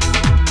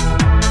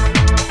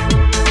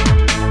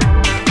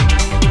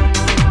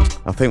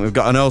 I think we've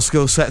got an old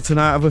school set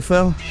tonight, have we,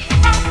 Phil?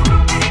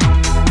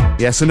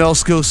 Yes, an old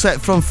school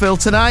set from Phil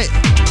tonight.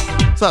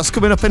 So that's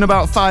coming up in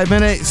about 5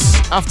 minutes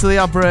after the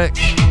ad break.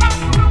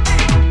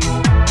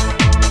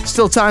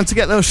 Still time to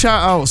get those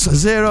shout outs.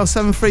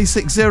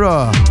 07360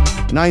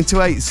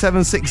 928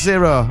 760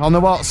 on the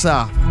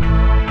WhatsApp.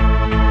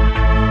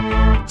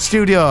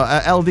 Studio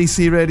at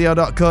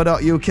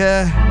ldcradio.co.uk.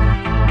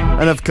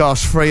 And of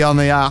course, free on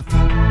the app.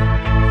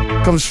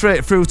 Come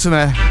straight through to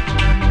me.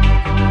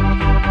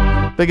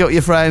 Big up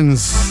your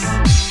friends.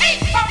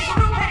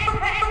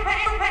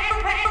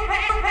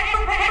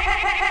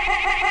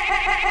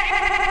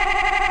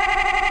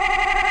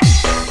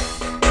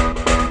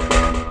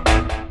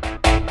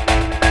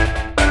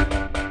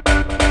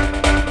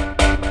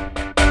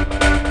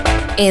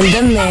 In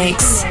the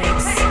mix.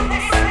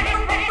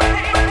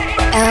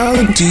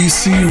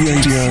 LDC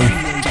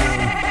Radio.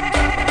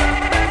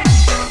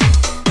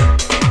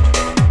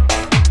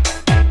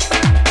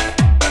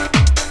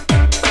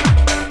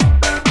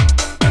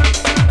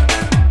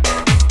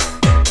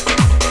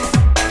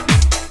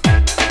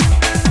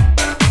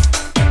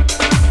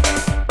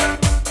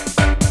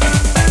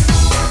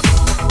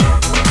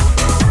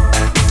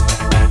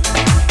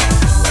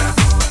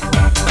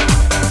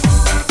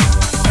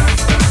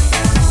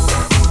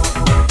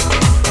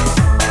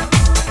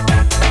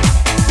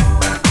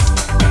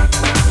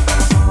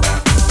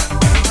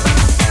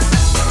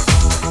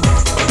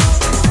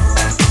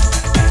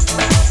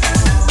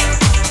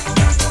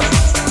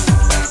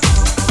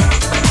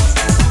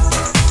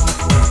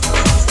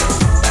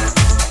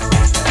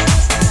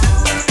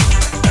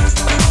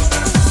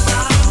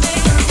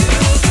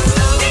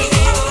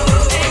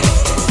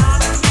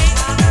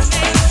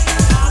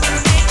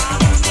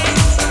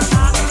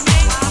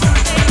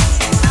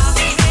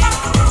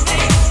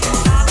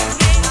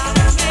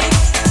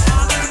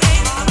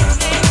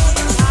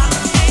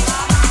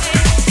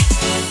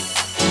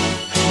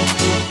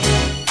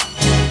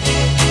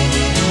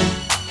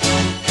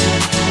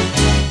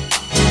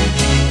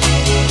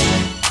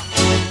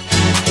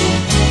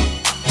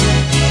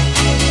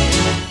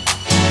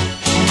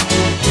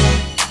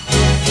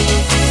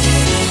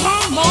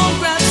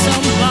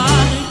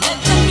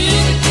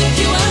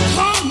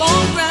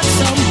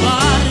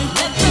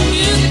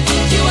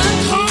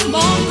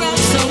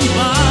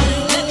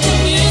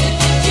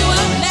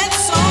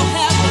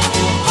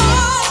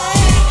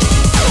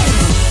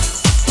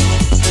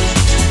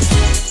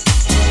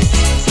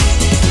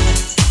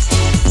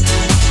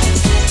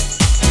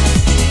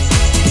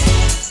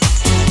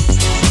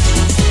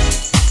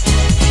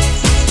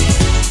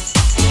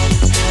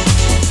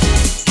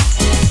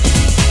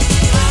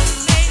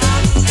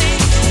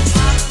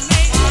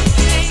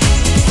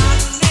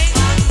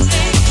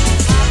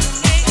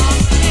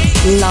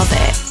 Love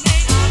it.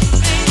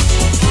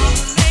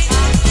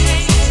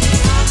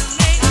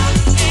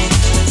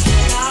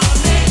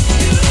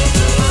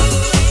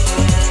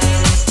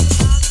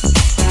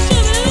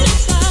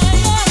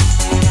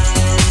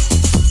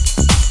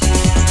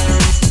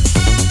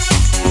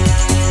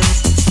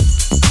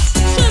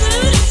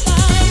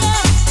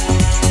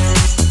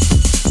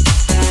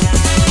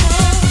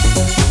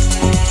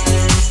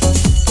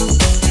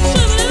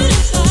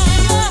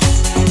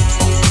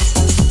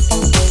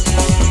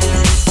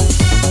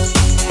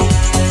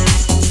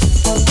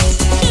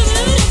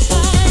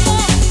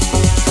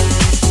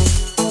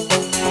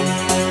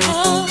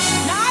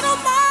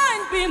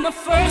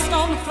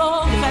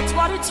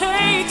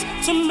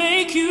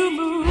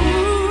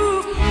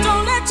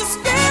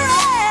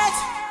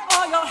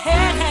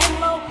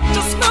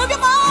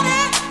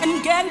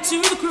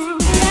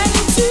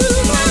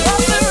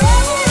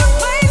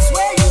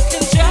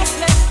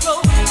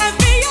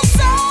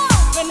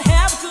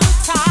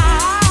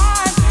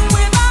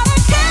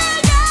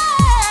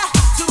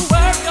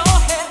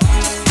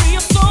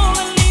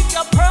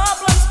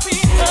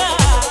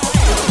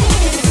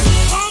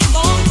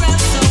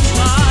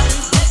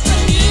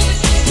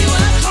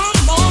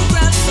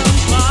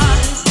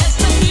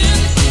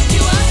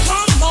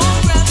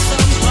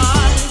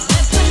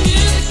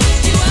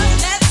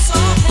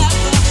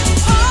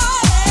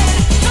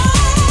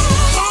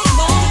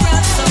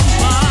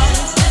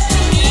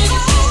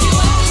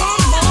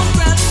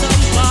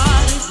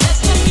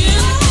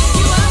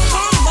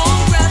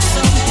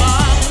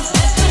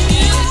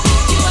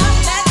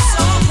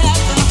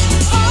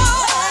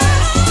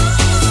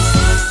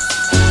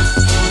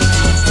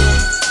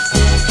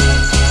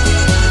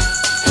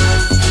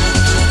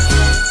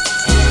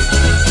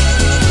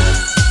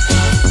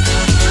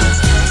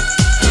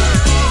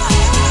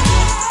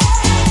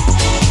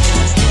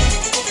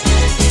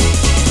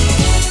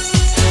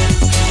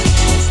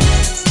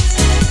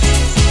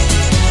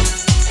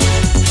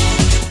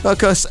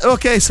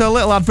 Okay, so a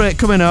little ad break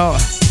coming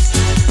out,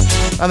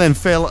 and then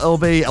Phil will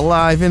be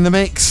live in the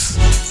mix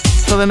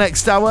for the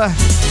next hour.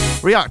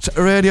 React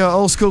Radio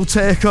Oldskool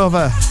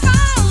Takeover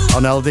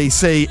on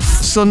LDC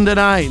Sunday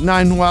night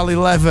 9 while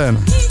 11,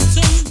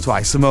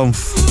 twice a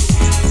month.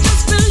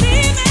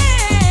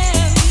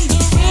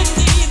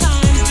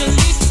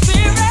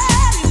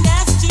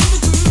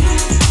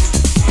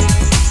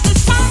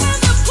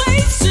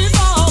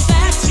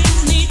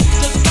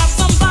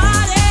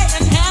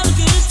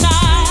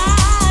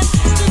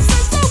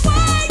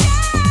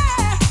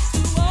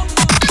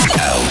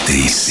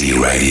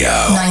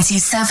 Radio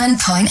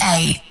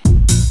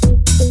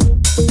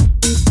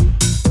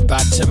 97.8.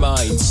 Back to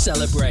Mind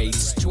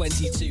celebrates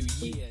 22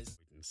 years.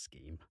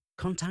 Scheme.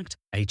 Contact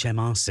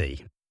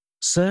HMRC.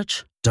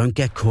 Search Don't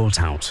Get Caught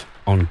Out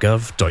on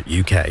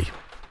gov.uk.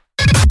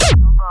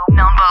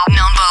 Number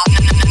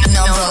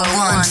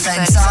one for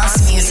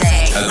dance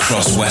music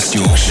across West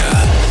Yorkshire.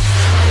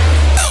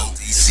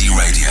 LDC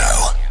Radio.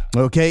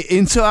 Okay,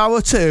 into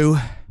hour 2.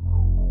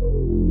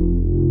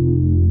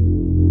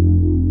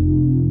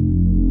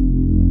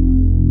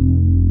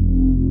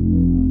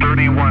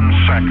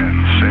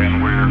 Seconds,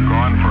 and we're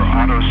going for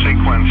auto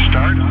sequence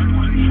start.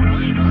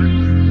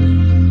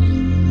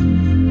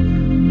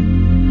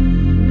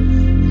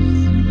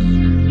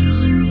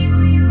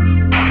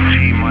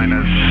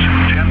 T-minus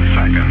 10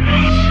 seconds.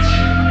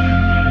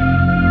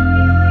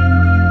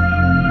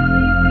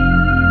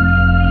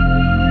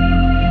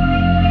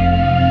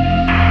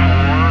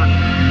 4,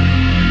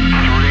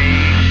 3,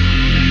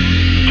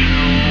 2,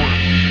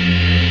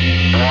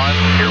 1.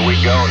 Here we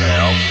go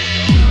now.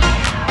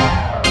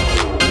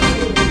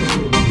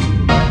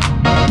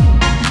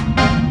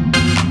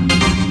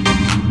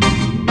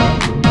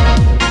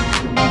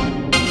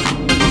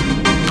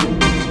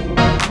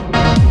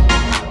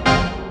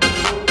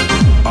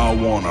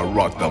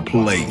 Rock the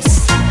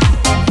place.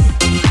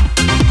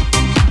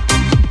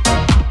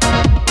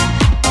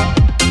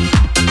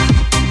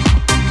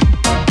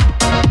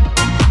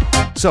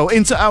 So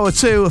into hour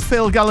 2,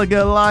 Phil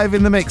Gallagher live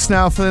in the mix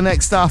now for the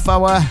next half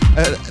hour.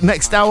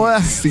 Next hour.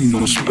 See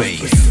no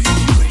space.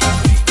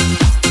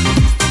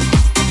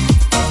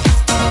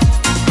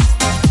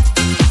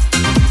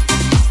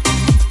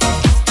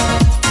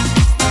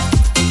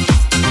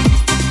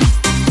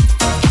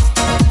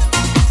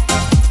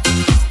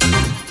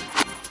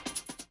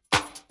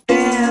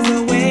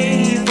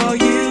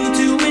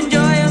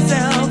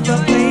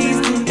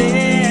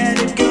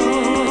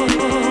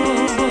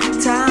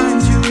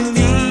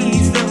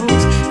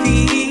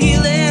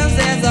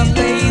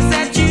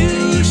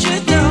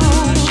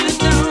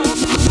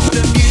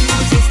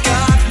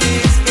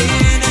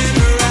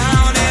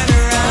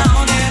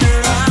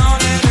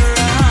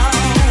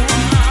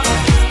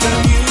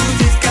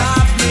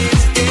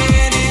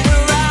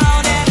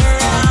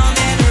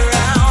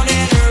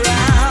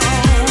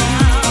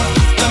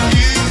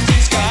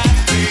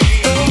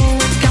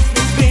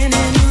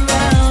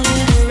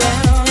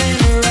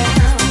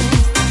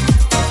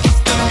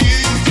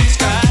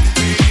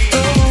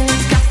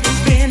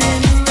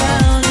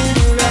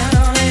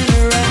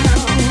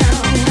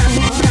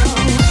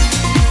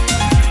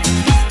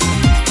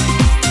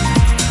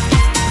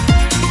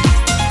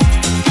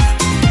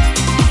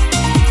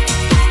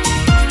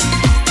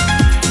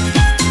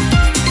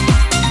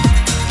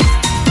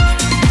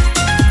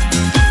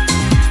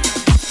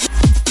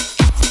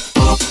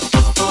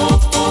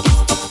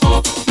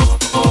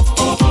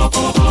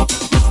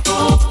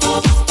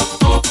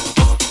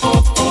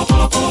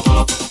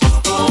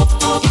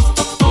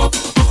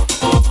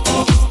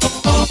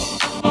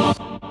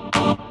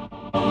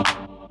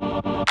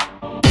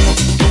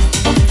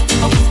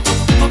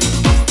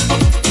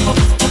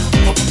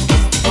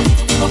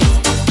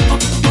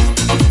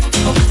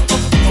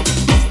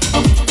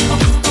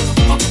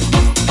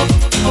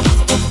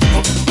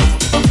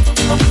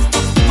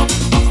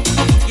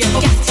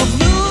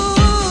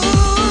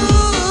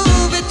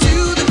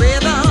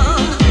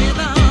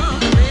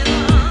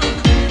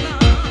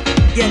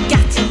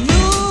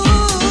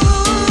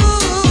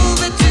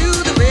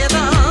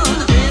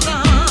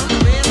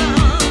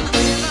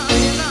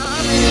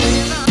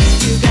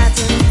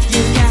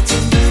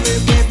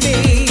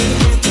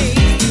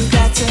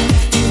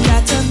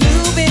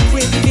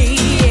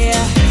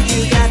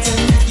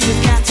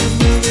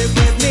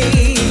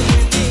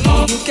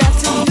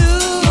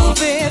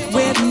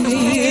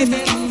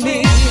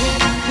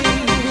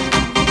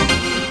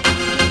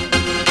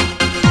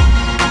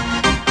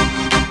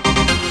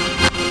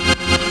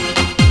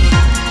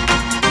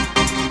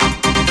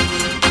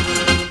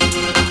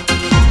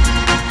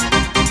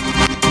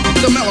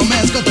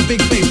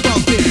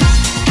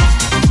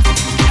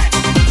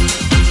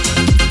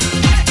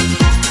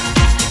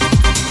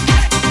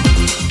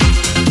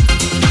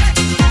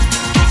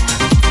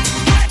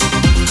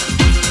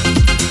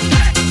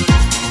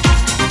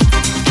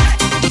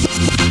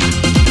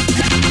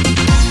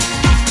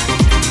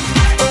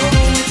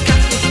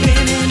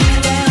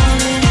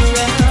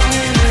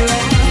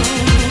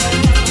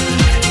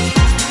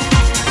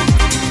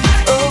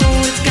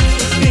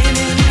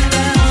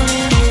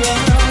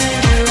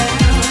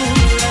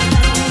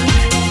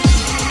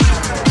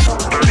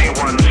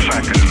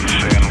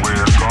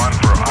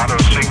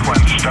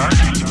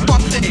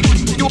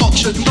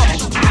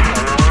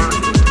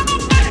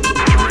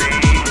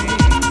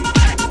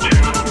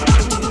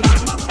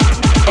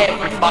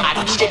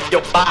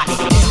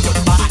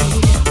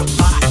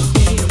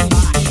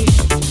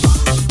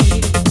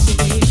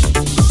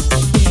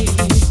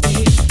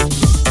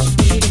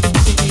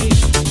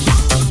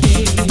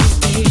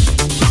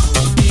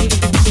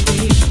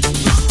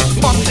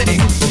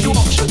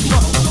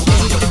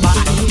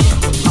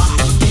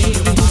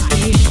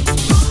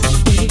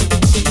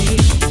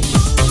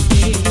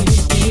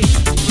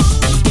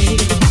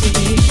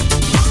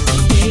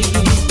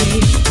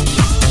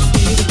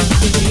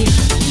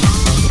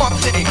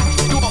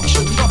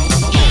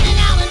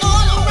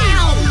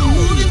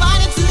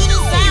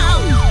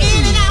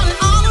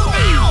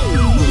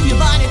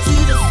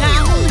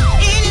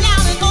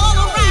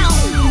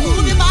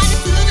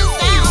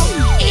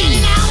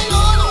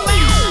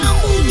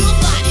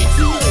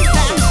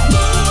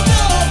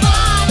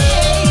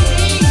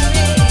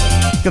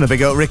 Gonna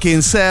big up Ricky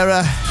and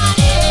Sarah.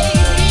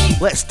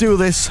 Let's do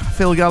this,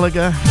 Phil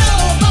Gallagher.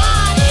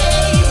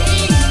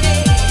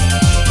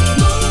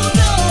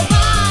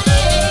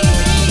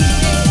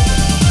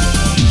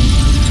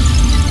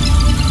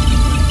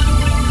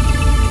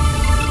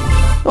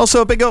 Also,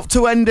 a big up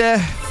to Wendy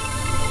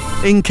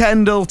in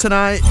Kendal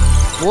tonight.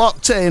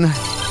 Locked in.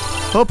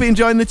 Hope you're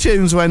enjoying the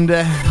tunes,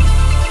 Wendy.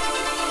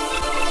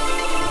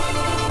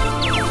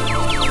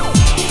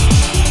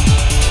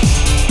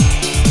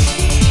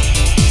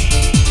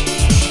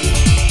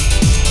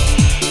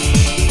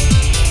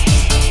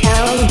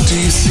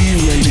 LDC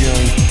Radio.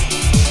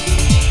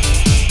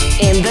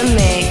 In the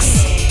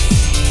mix.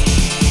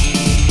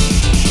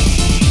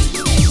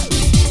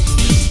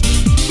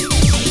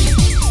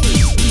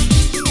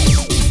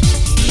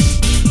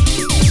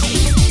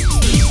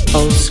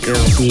 Old school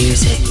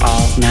music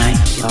all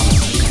night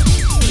long.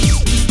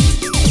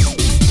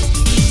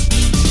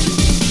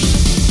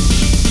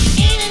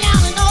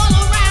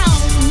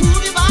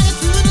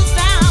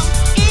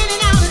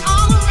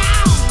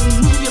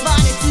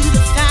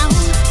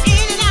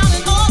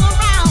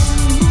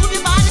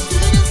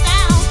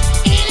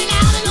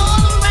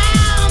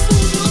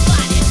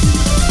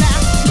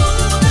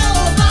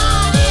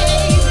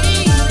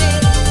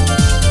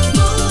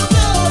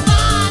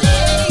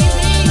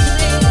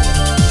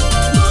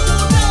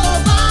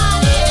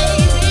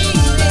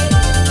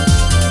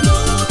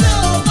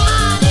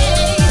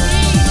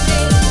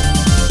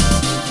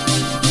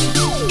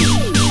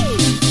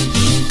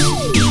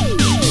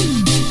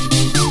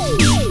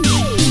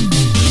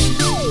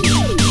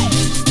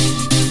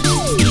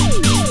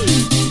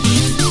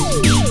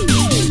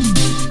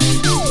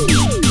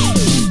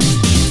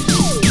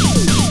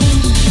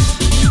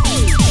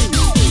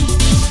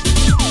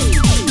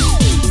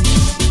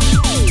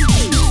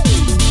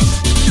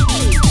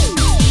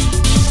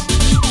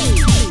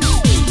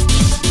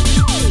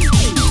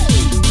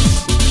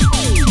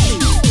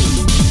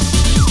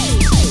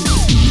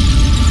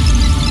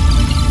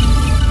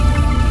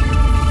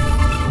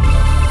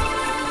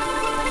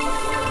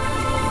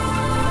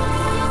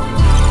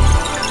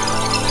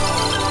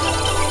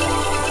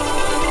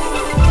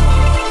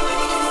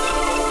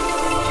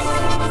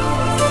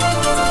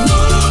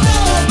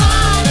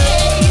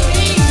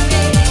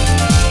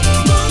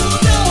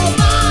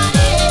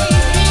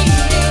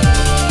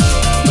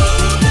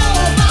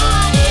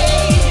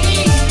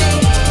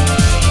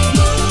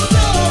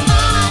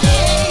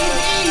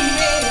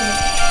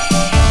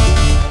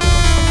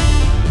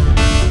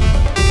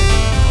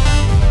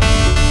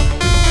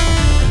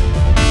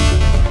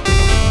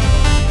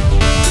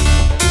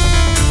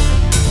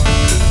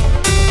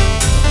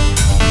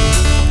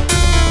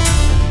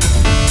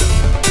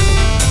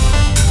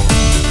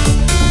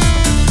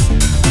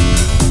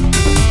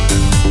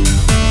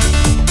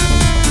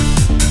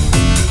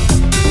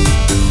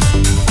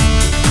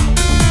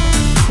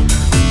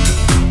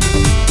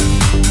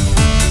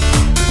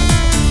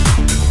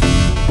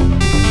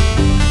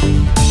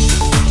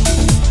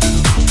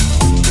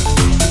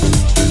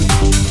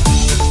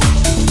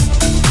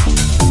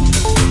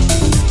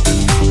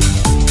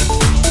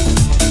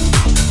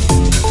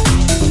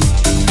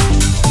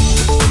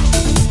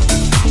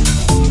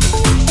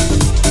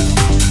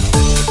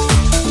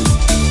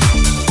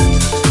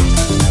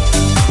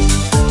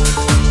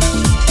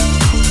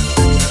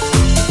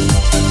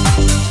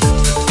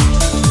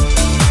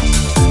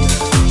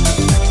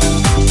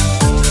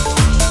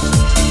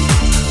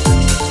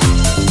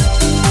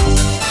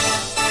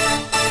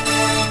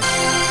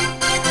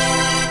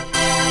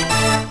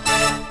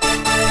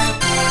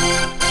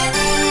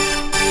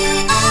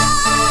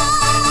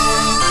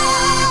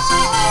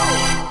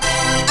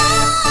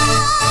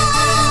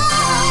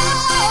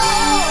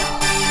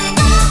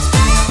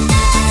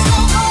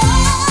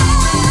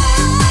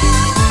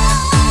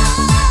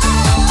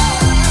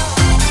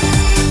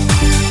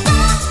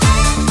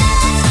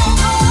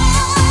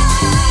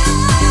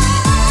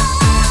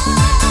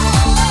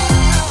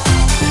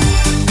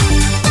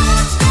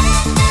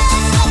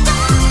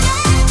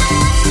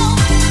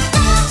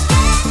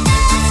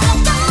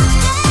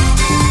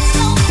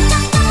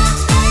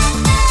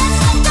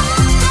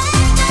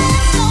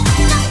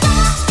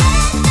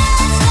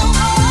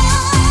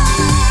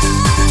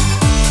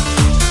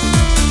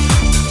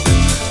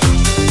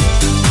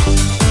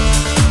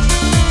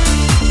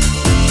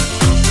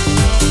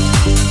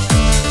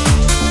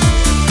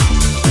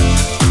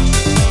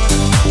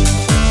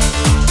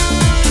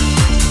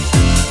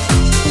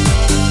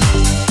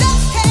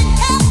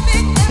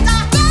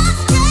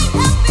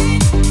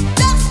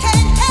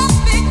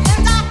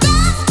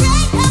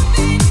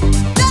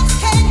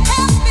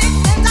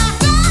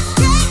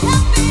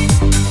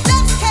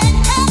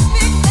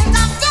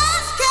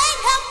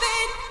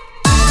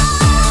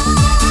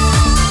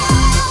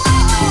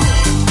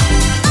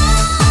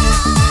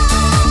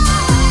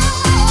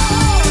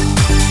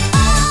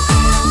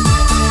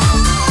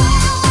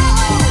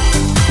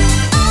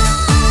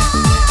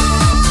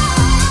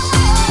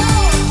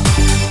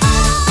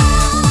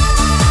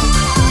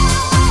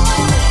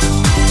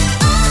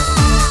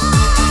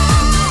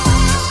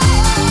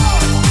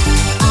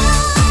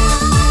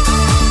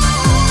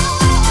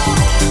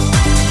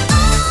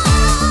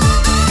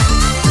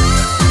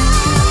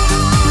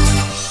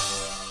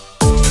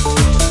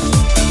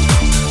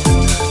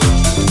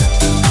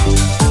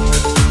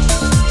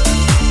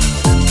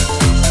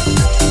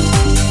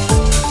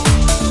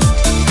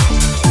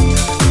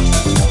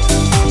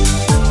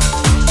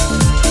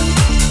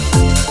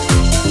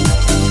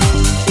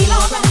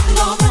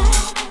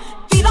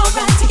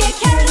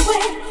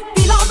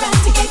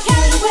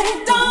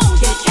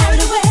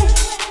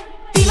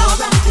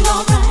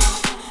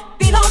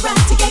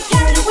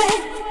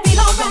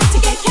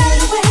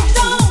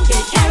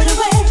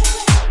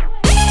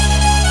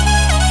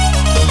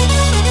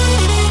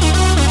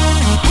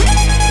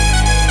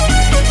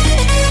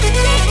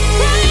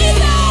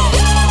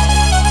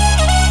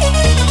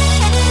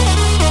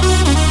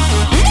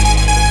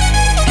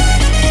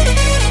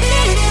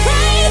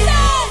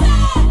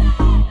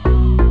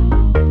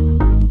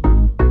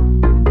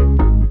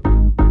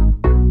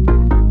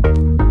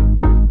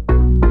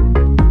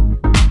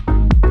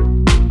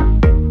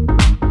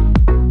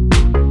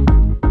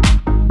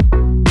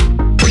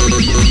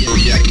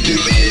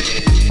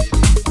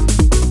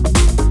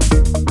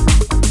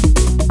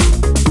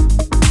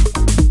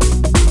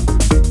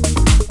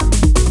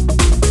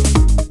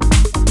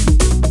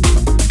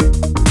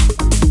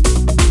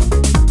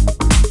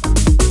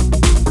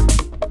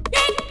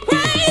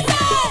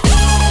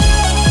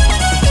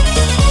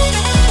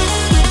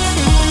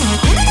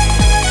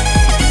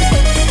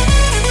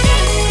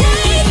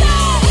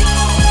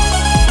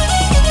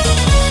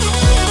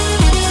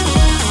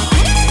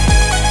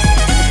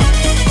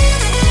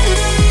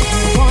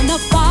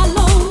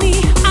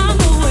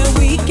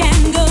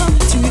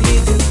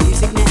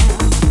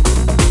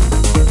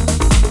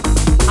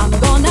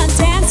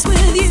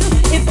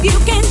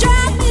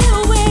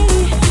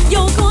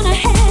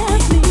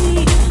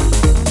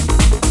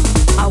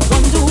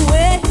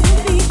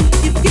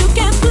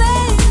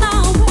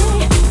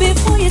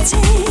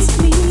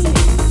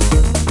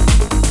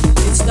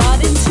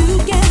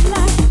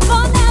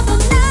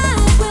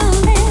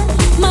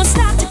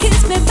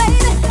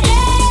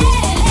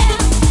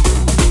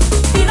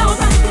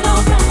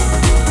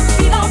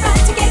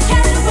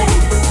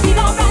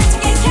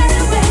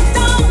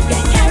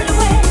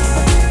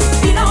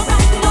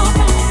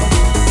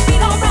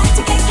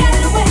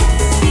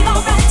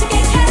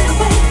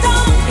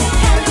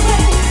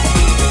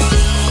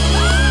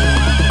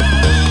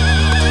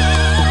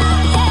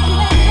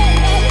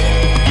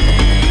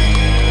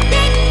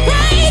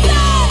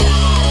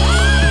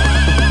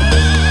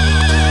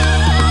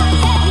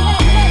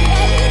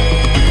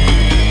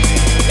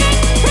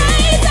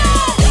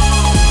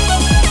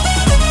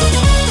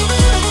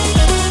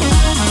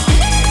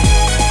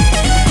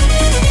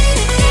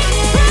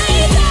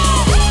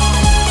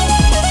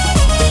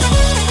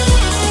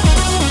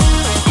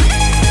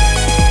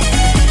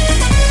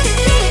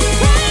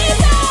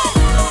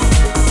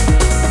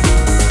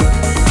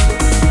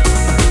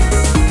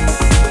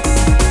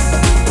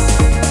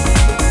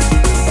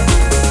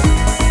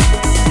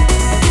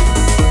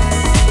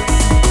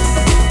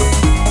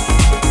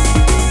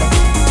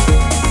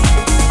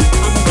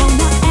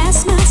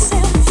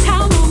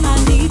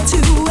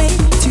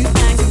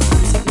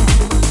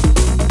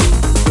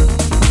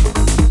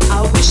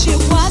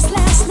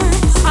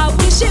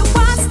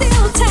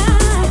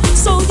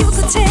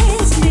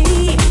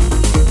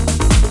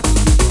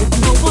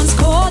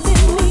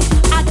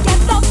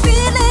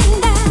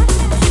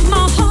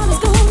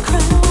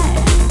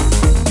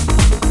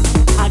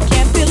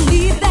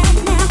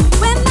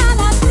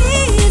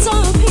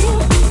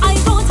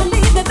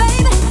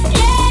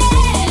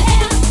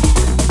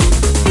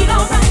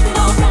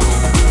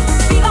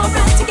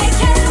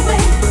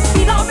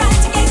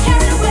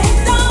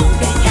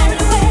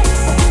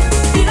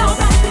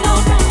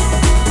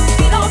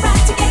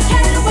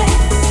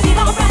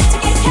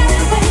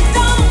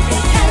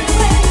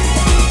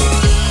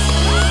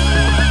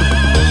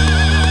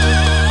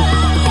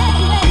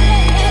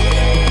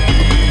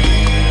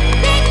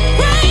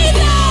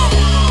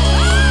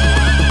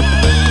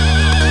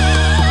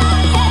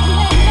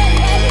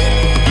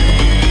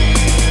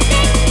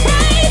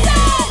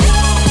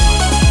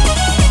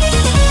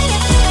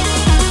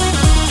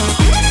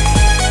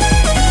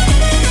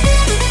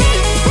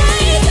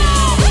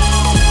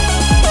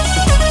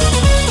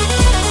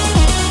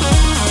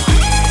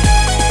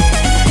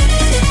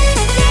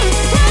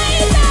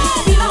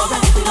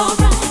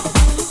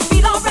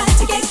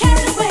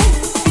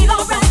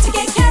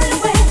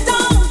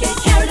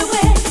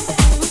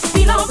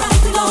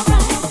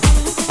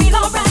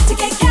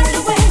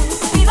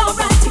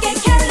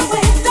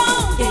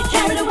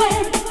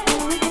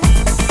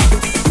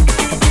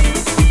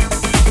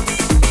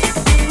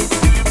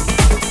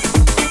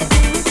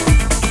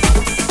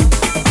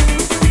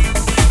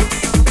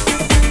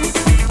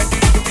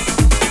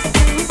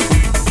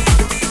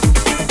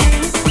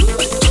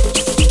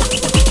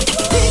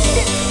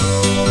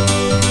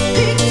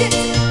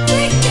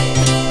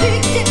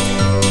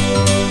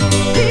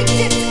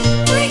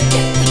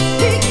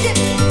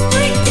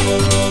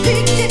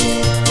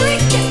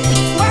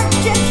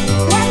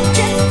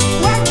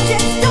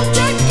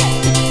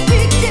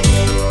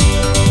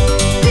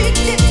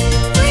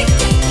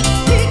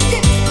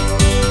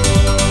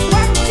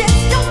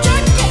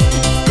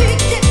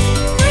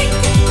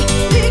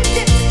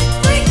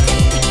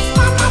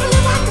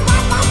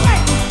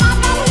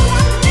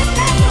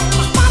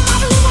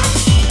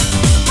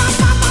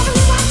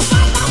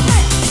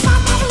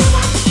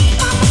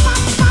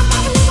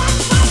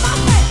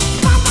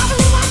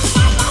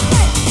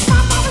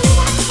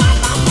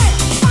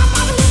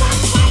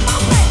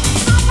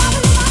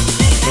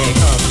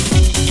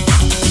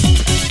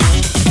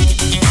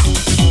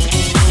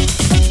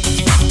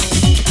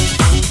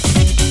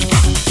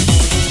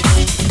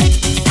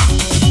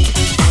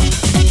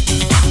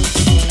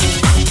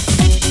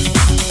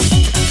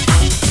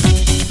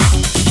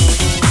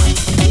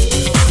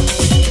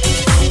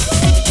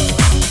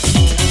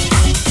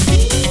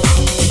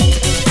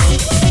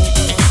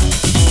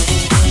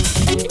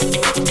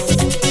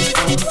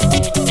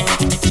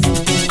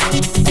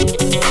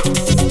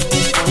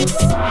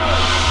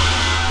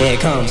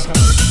 comes.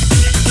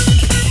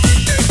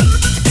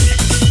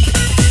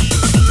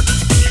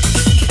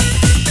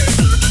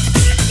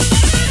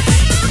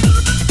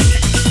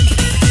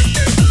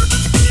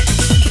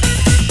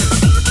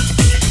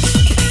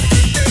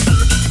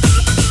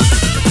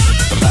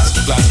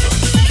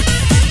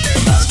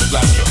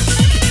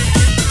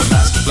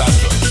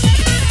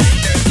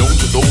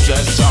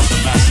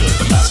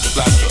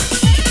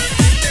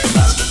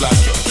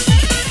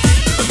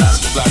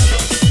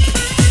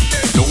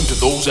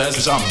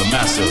 As I'm the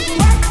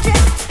master.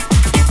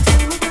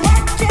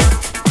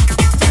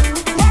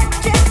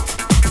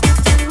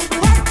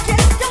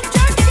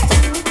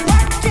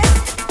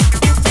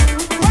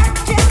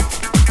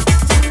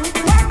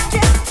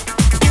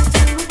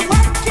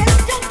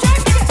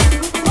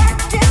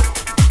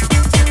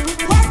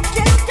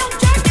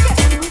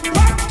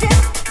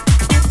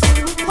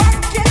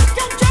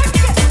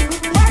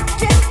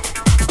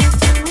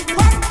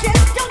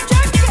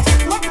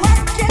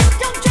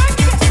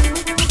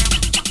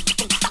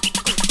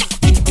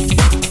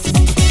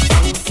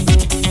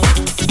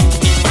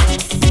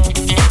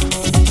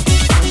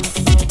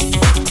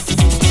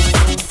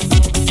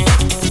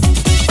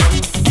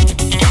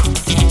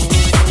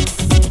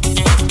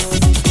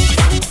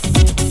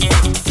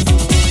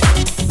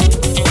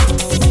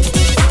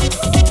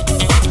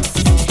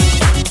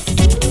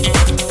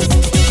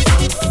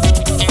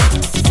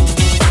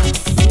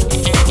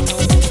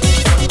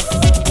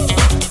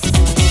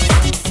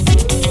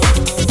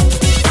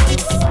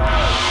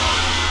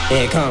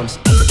 Here it comes.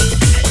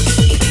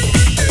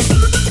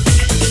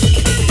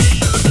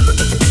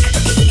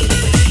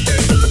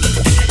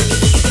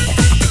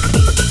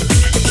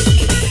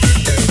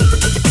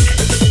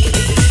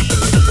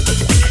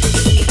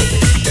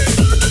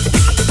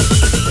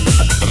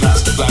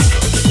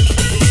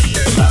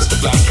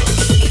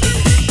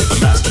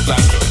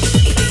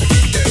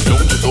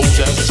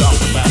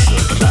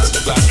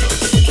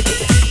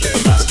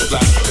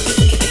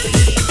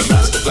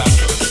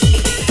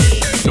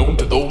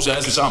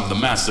 I'm the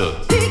master.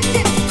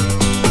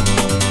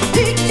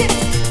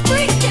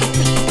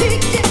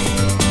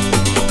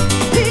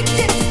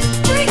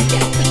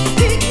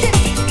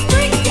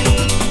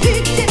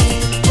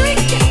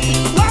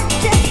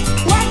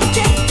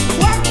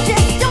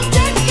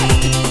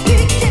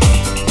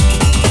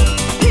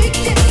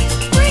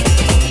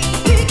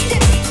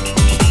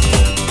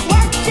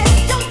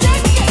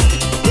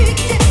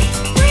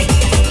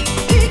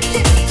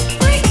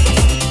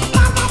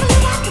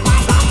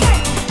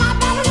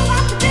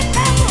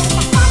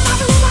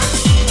 Bye.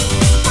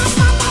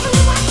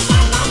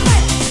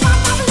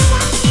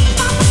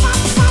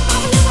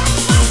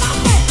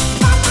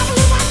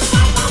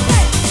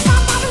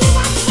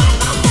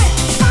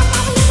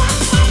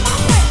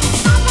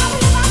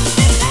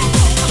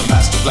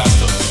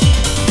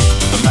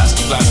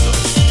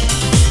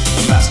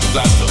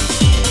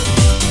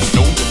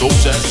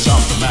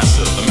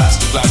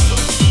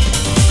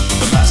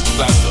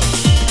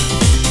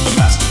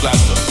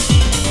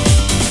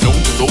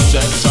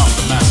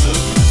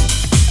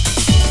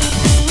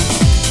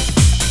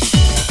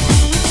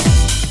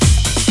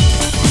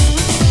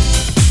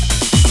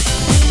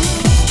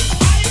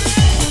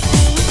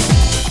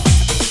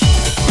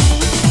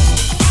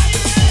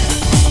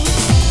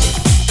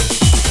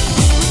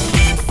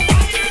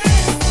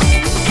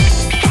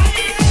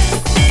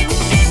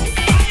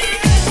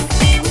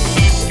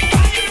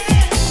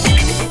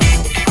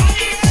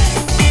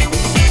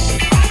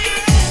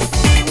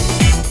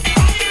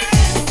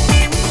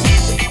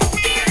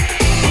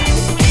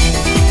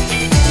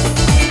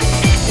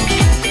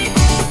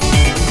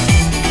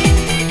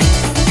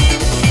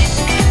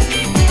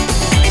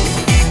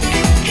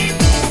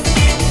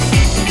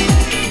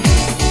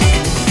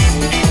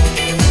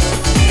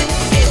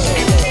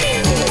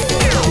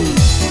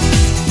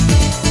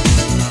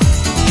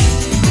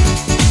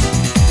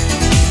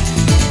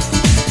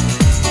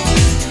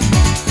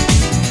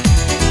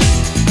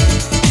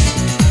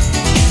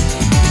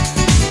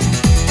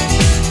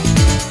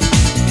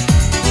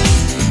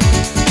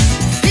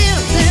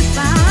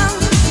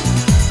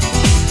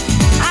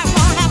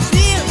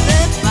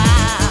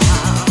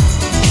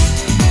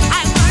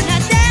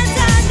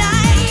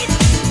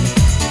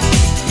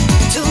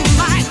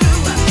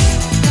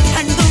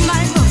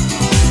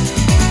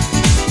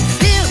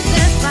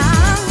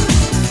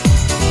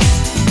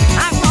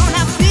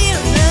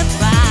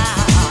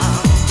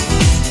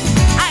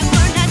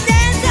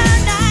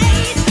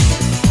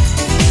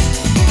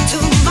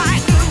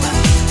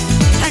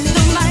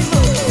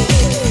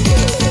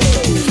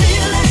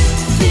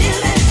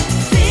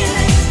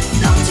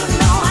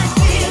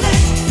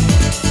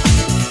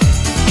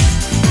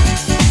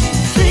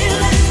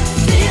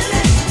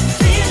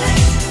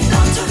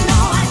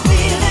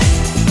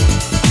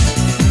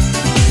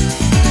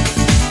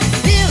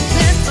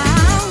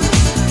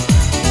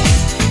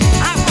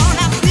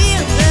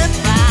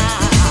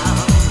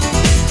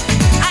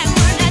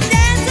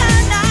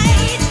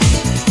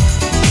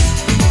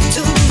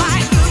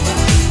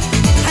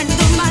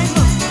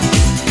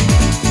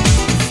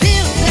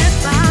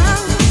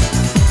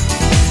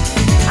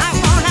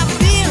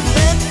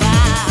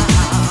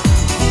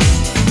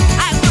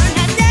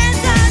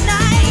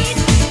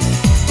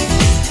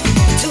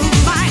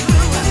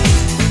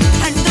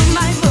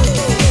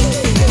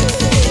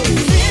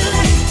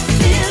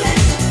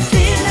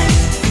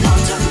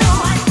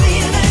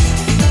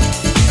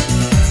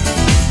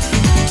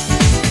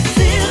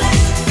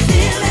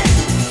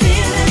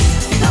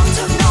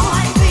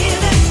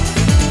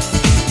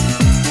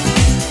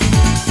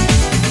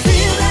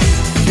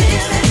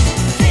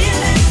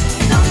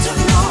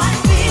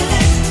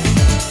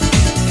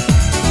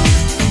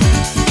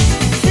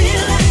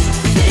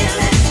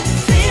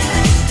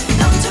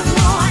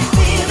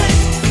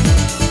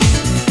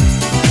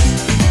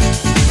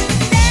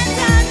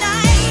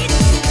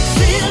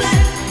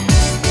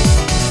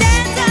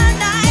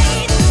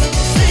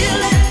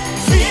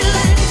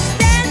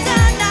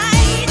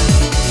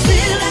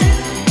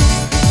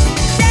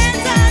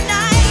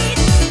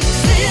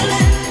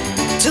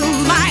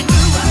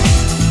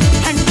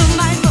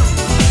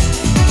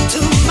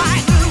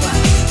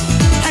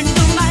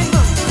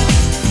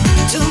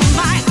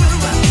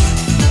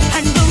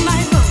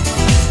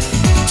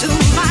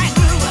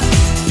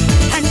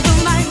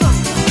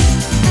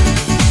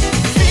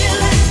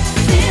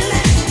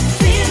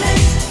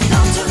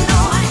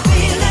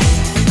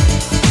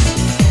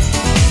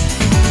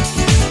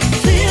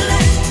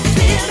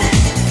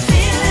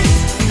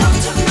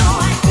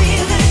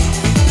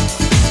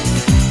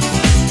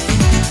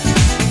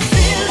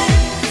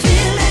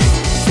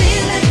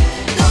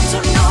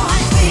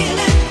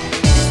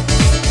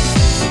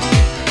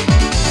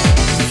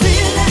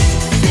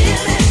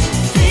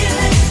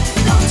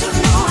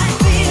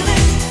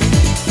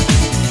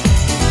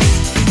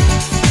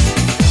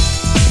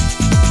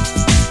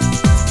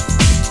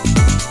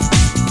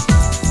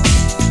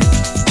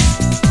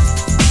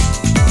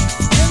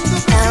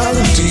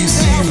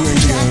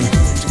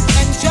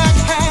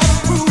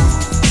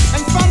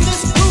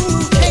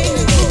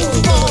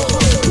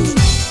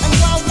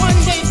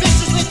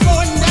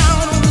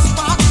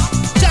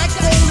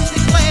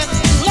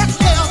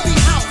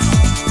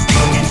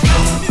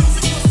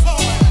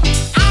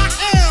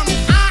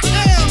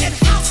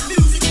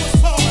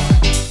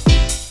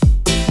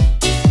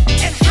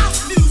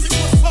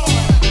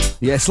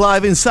 Yes,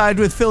 live inside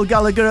with Phil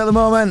Gallagher at the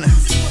moment.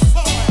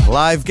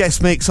 Live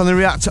guest mix on the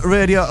React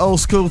Radio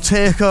Oldskool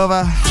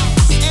Takeover.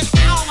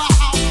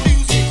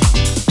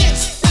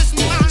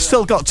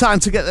 Still got time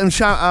to get them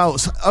shout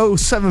outs.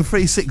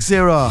 07360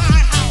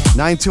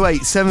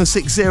 928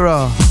 760.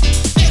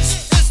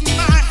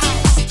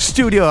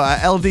 Studio at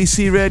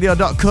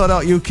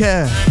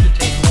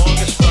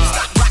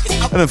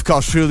ldcradio.co.uk. And of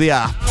course through the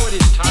app.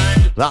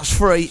 That's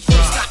free.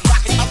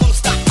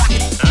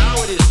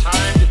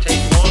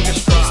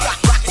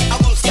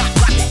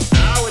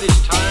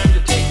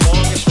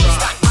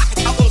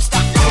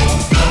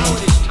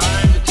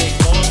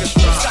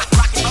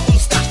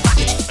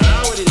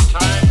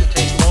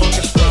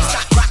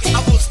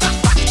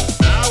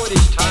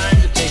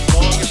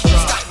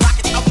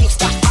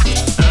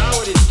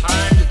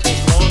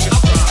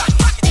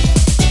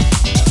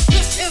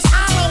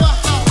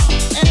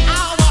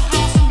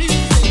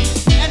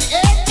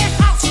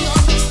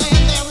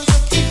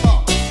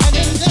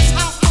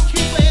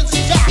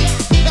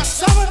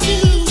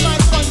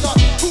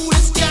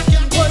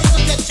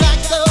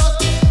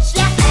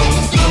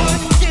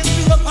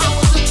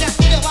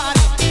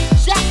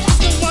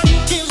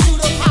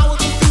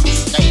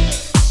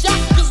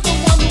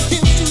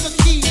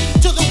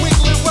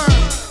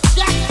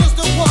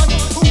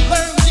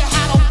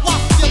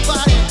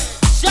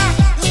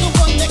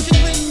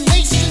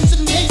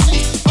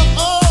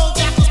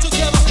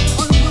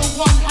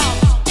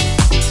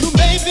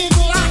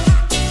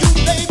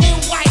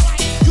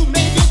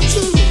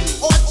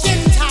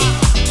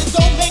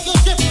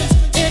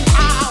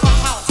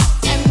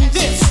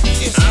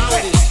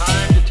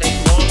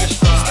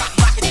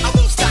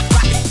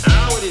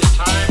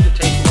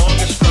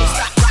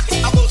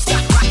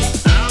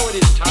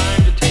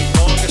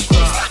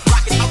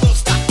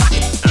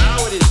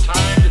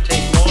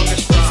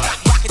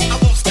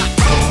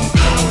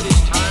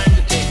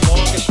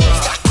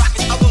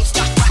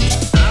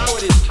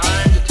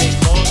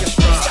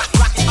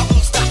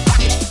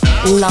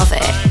 Love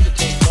it.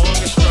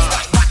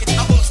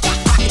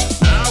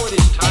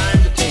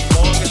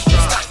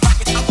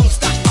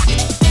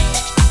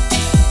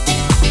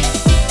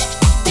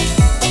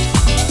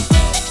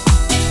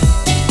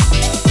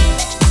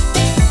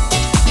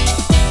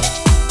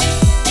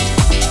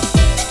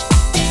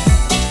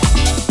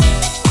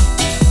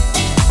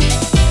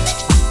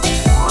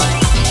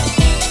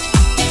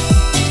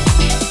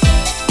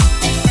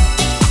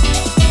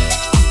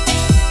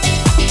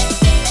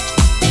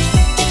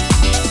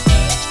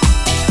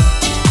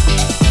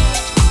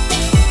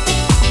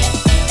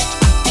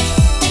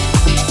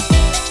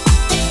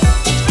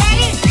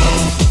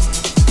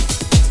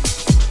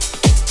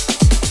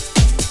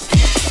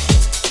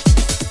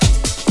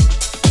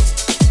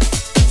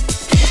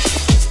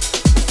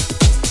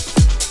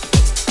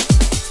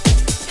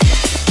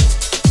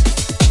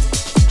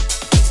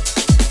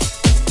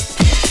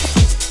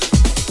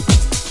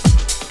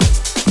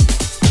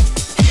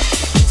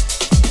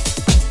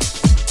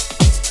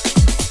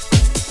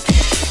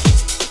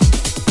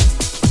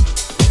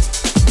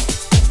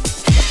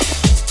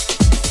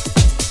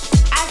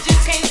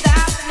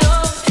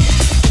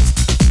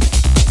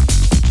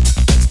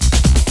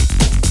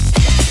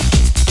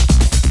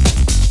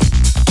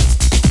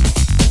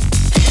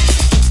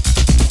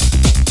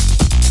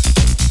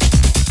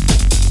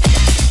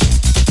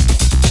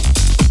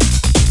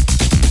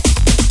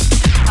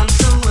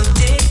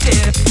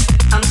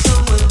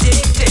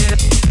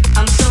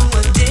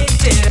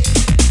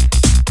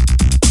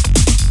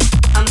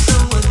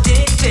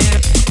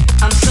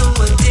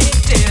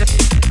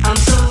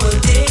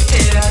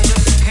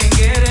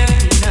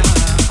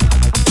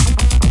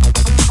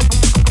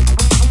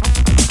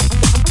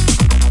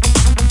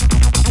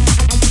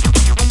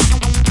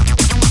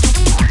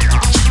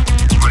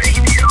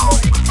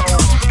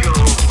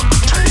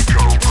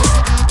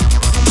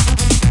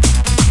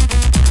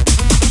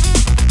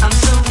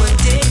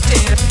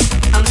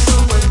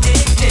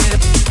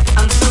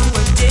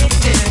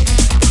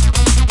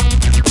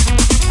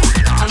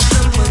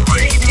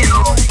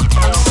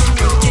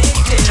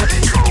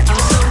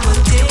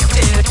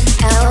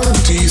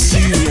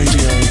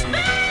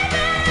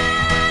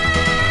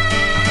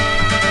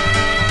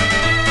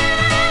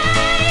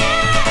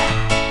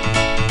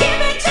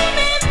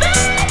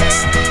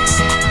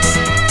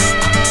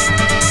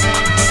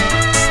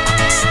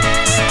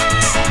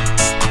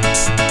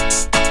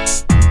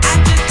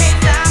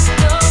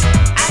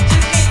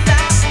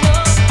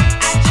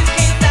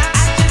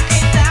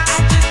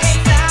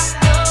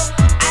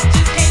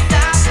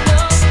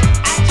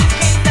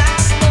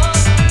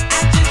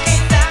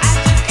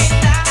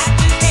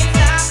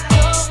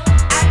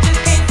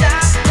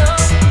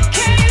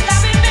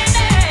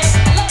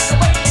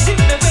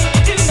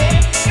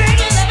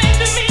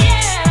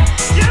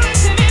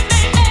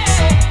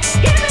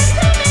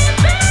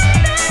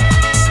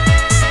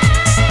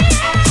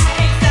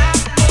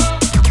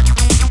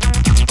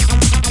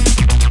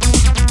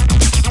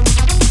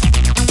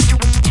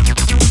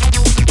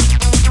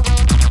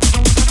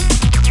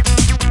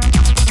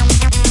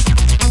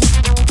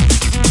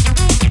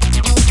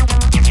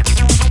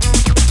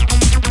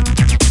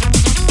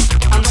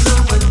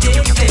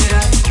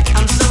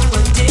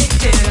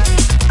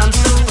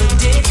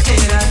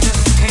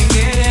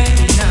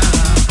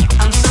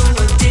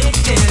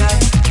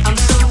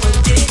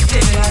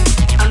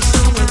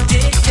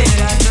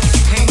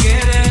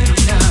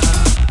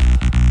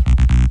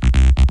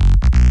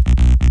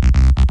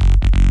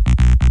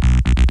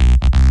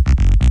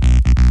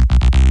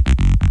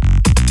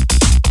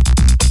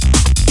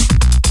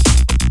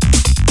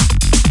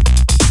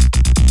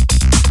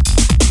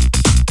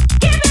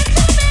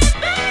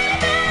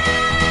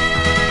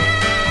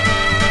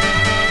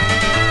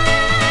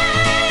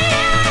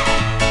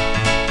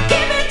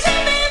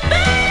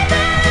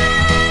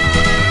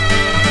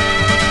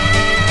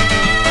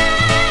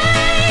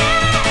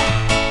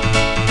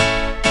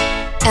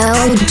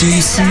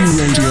 LDC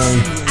Radio.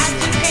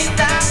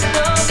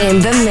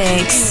 In the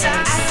mix.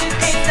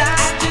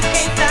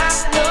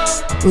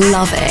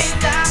 Love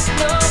it.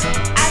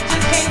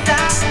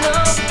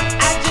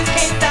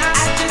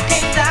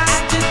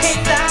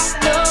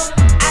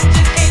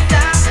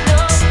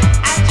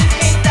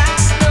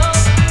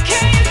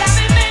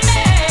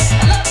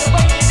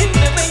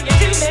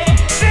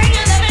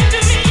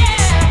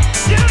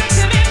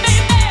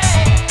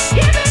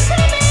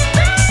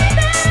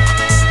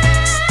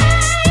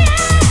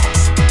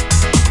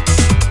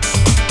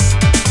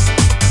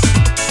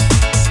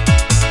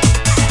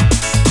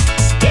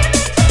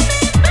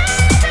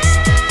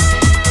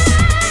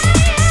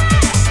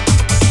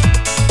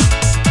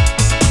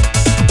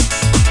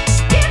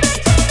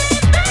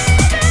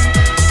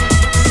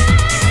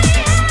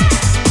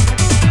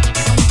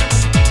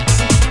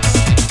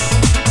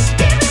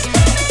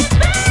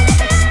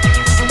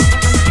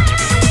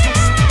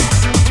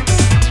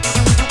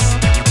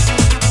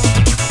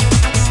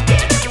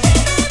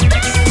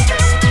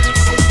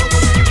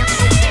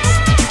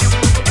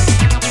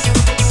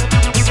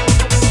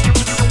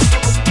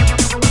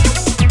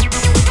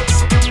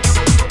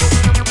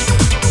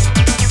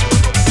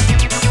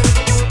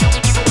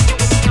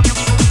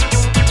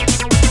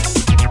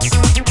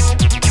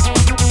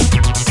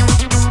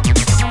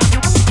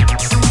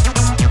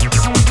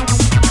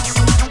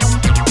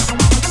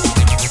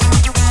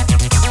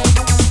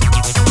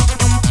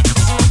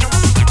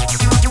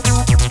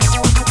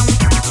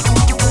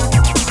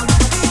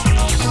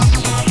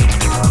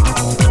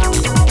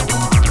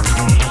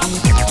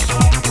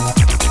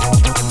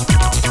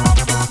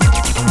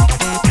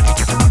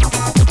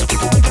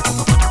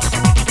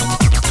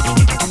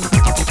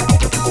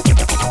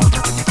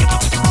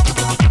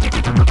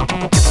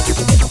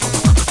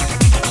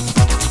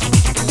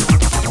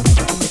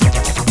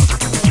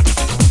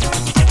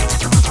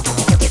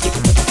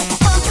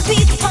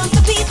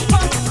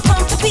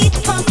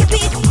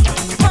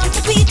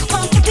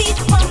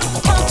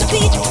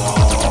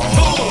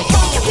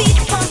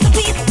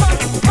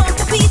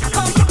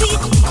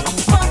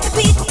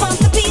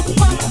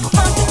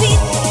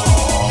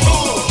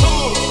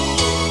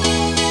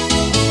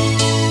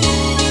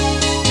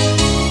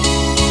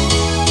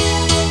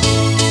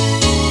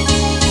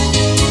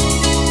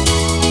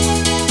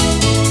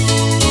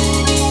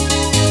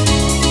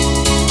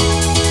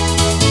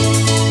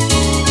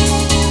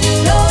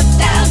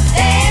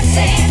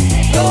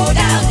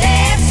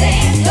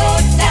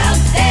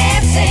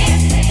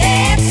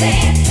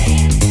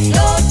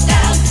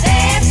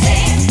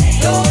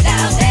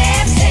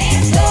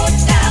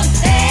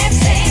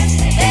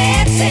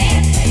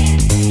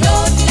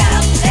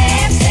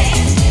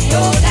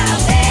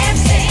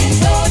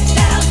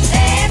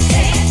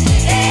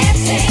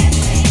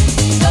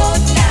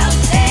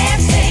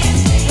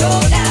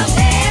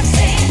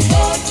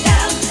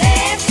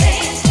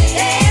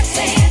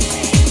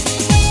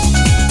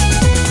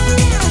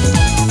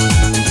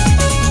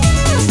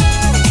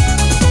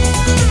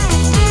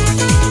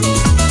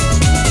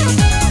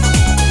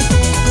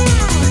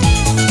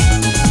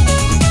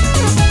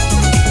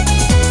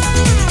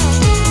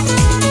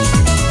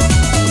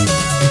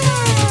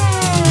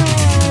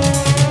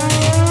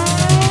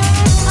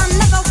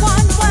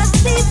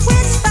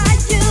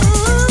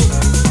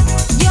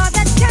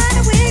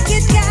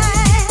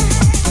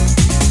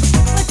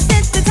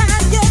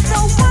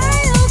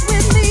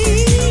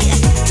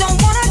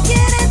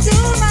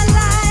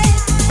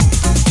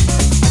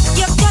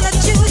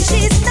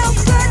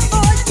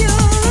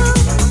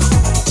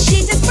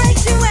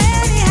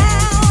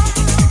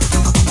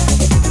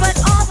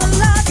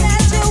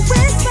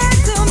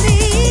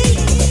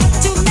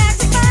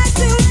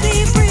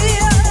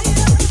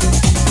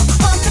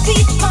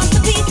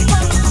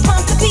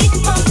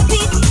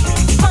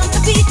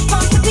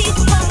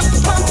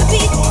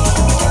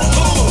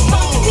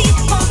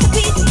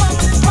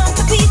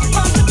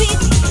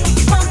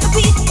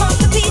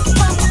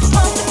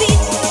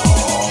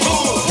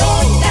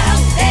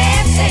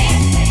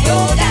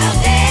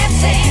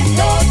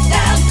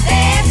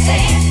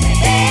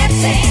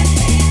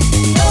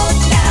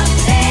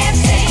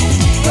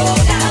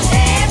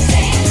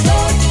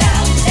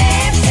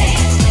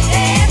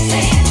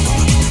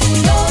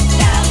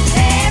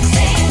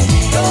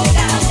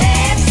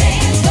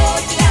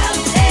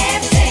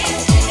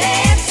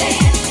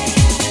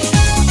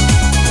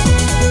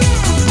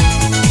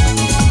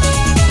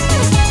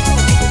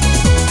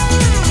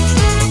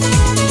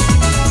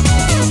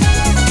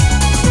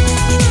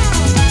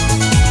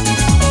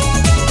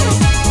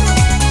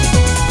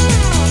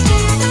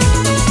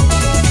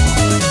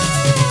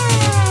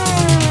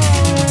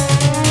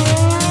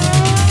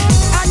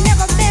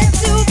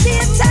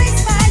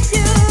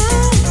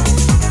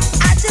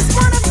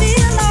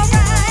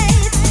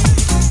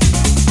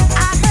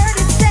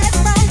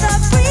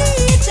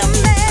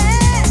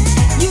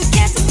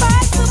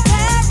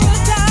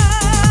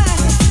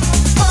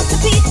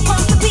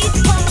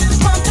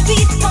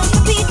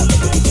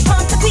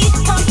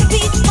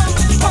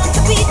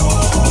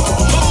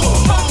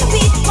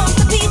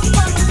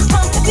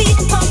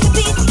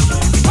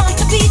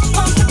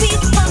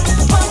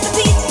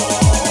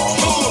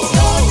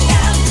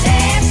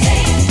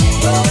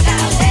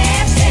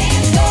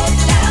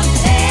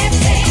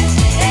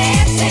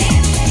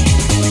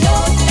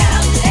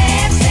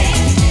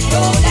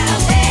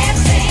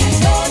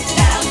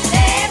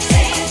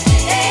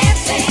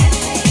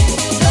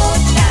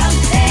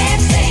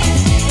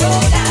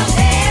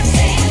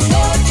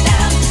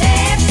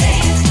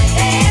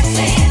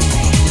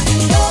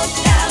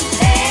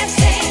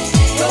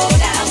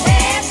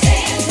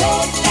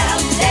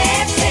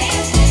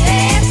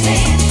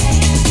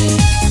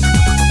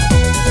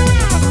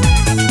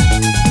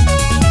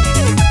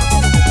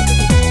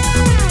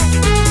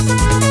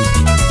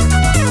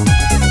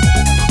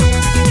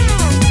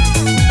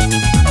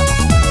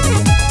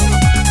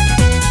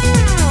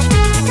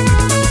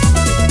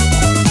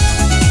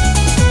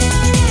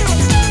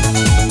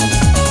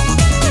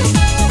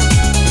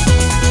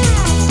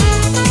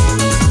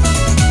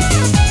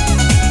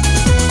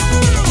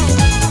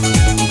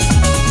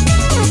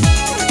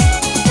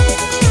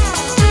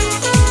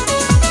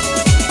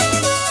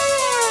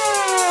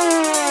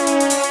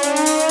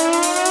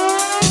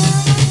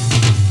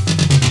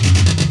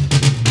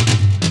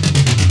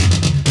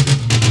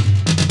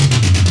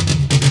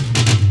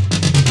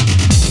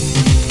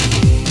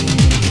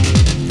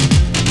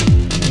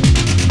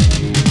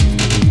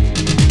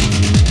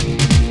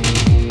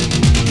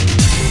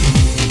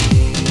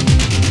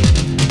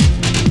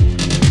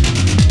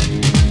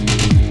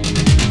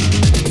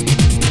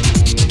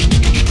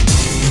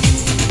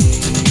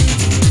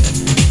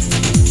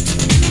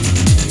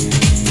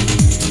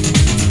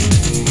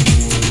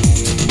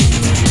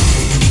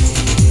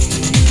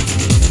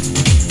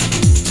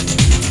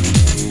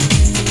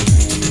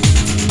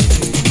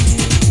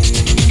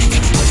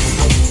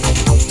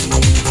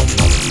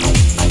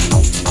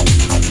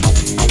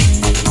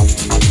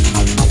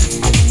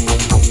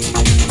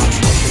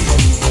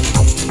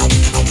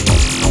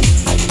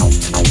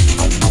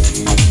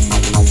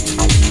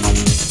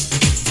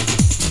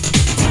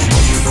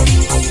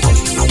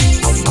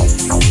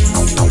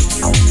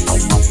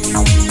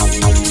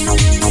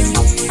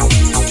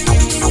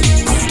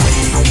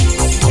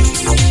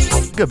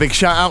 big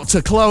shout out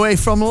to Chloe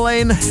from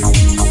Lynn.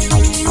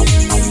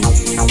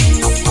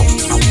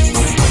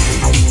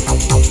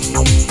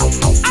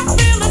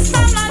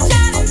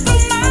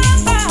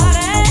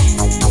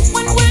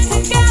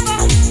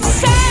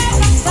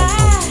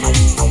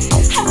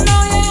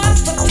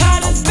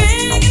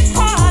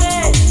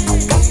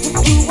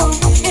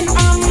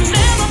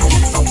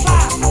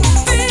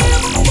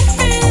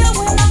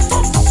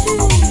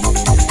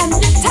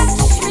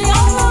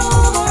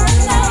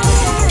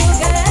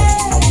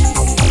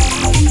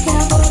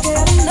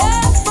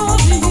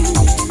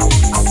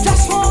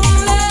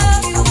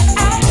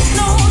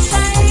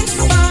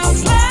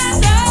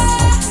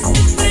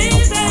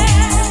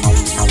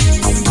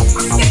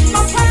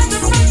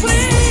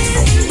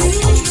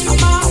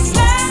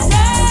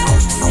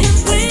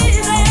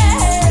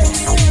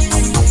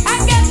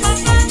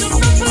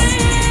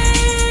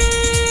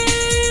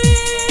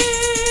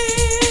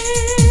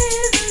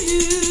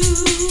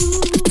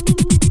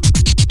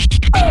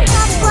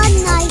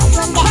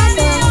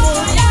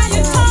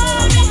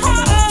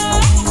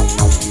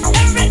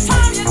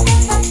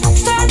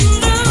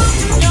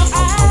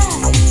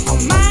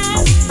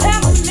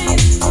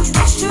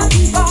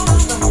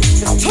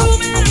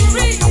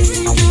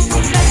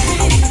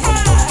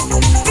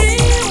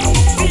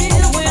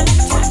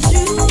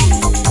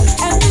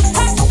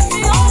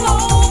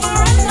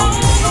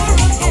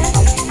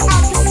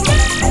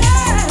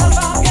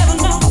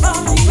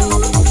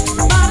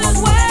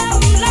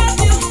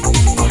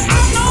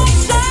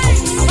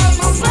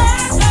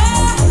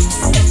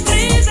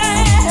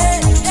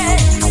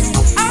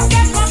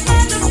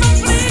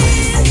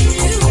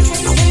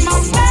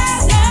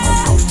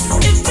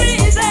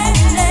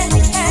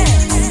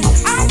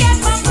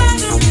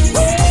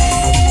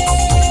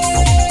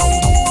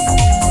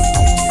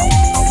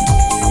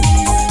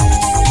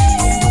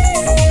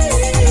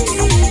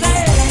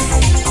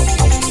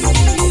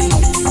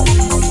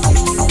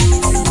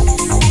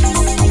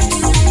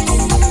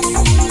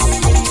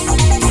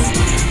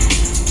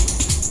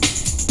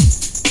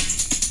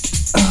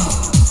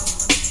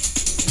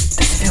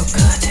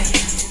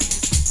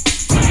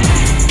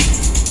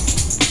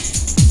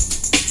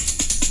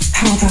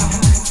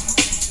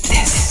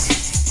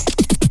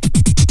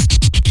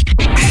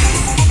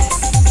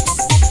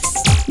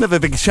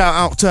 Another big shout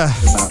out to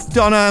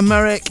Donna and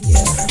Merrick.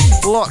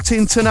 Locked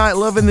in tonight,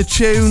 loving the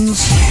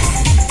tunes.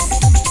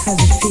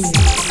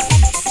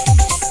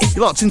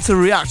 You're locked into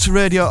React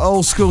Radio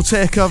Oldskool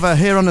Takeover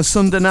here on a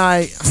Sunday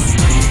night.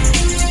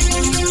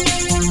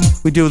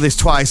 We do this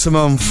twice a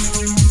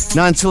month,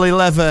 9 till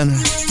 11.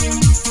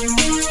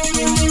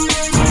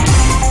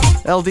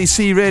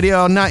 LDC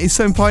Radio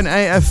 97.8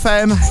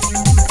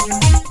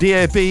 FM,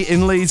 DAB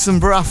in Leeds and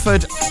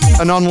Bradford,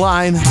 and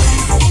online.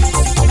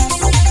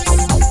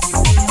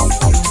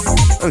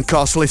 And of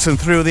course, listen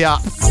through the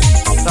app.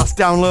 That's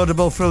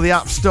downloadable through the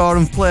App Store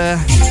and Play.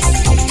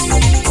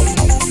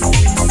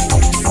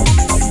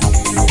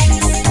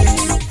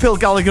 Phil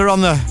Gallagher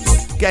on the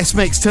guest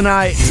mix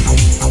tonight.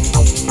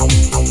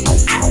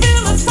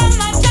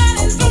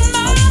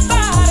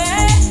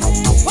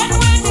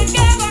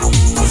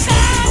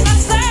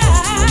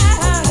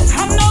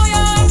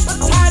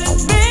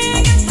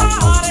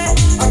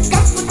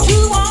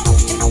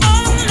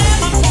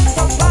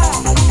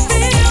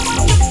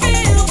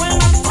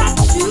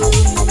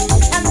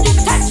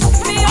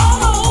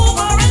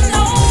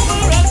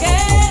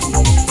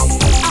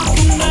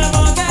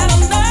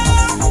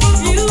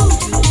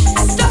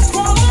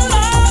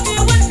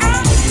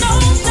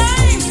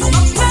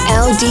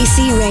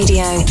 LDC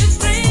Radio.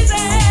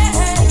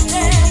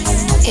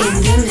 In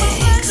the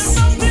mix.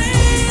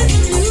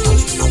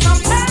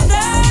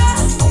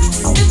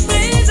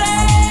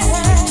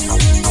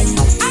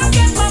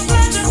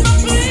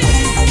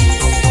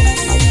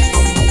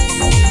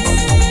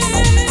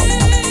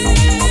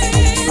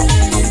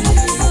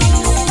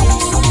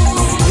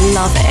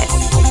 Love it.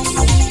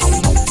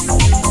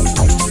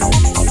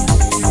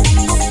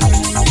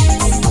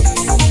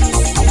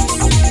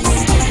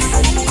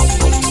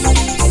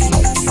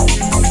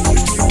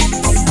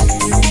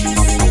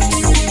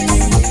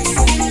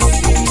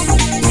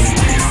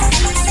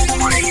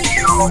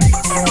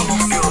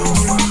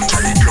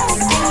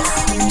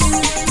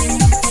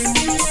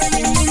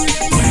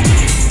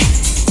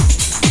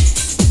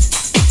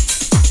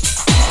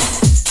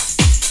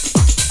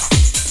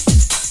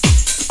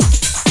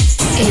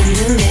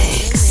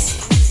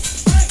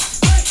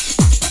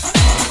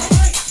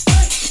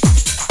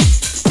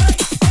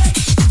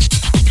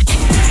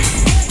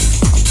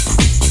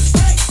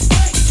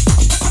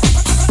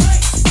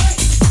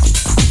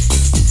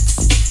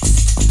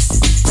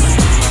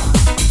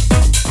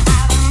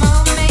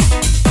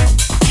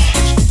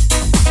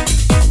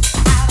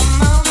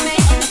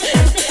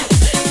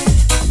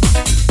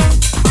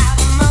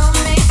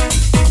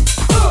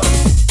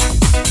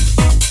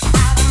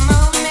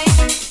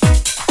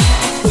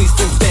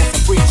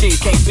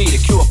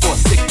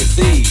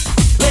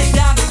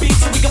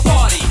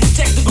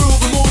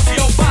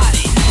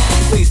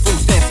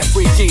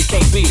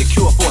 Can't be the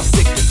cure for a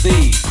sick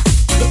disease.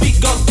 The beat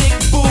goes big,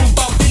 boom,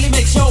 bop, really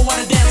makes you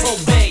wanna dance all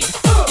day.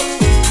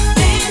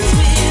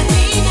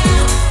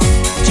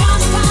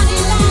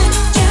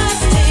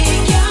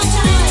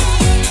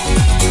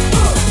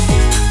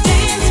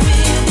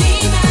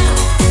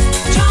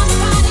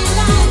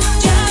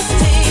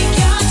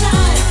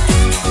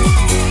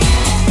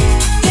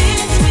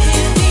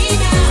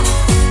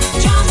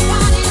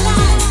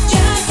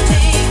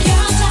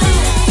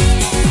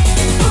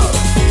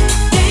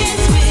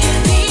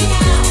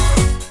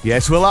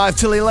 Yes, we're live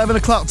till 11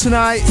 o'clock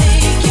tonight.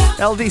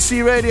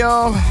 LDC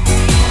Radio.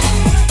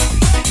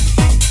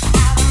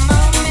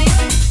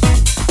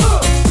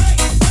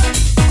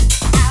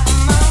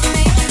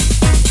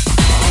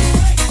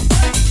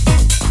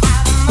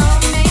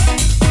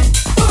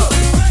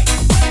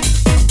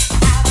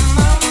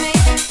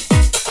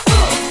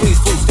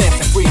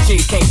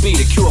 Can't be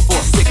the cure for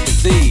a sick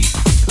disease.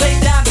 Lay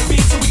down the beat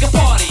so we can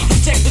party.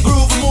 Check the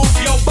groove and move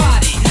your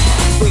body.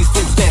 Please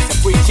food stamps and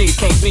free cheese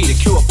can't be the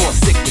cure for a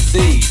sick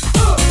disease.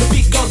 The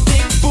beat goes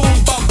thick,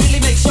 boom, bump, really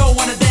make sure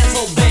wanna dance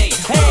all day.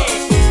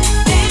 Hey!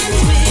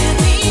 Dance with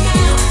me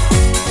now.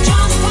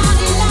 Join the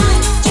party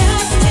line,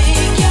 just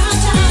take your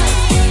time.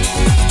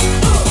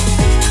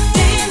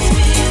 Dance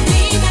with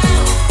me now.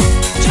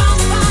 Join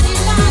the party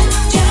line,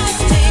 just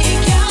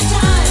take your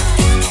time.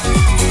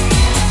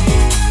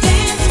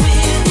 Dance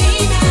with me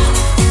now.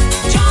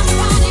 Join the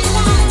party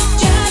line,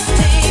 just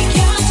take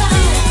your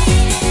time.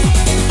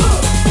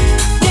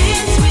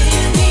 Dance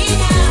with me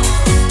now.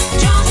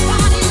 Join the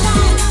party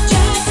line,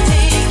 just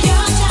take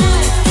your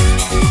time.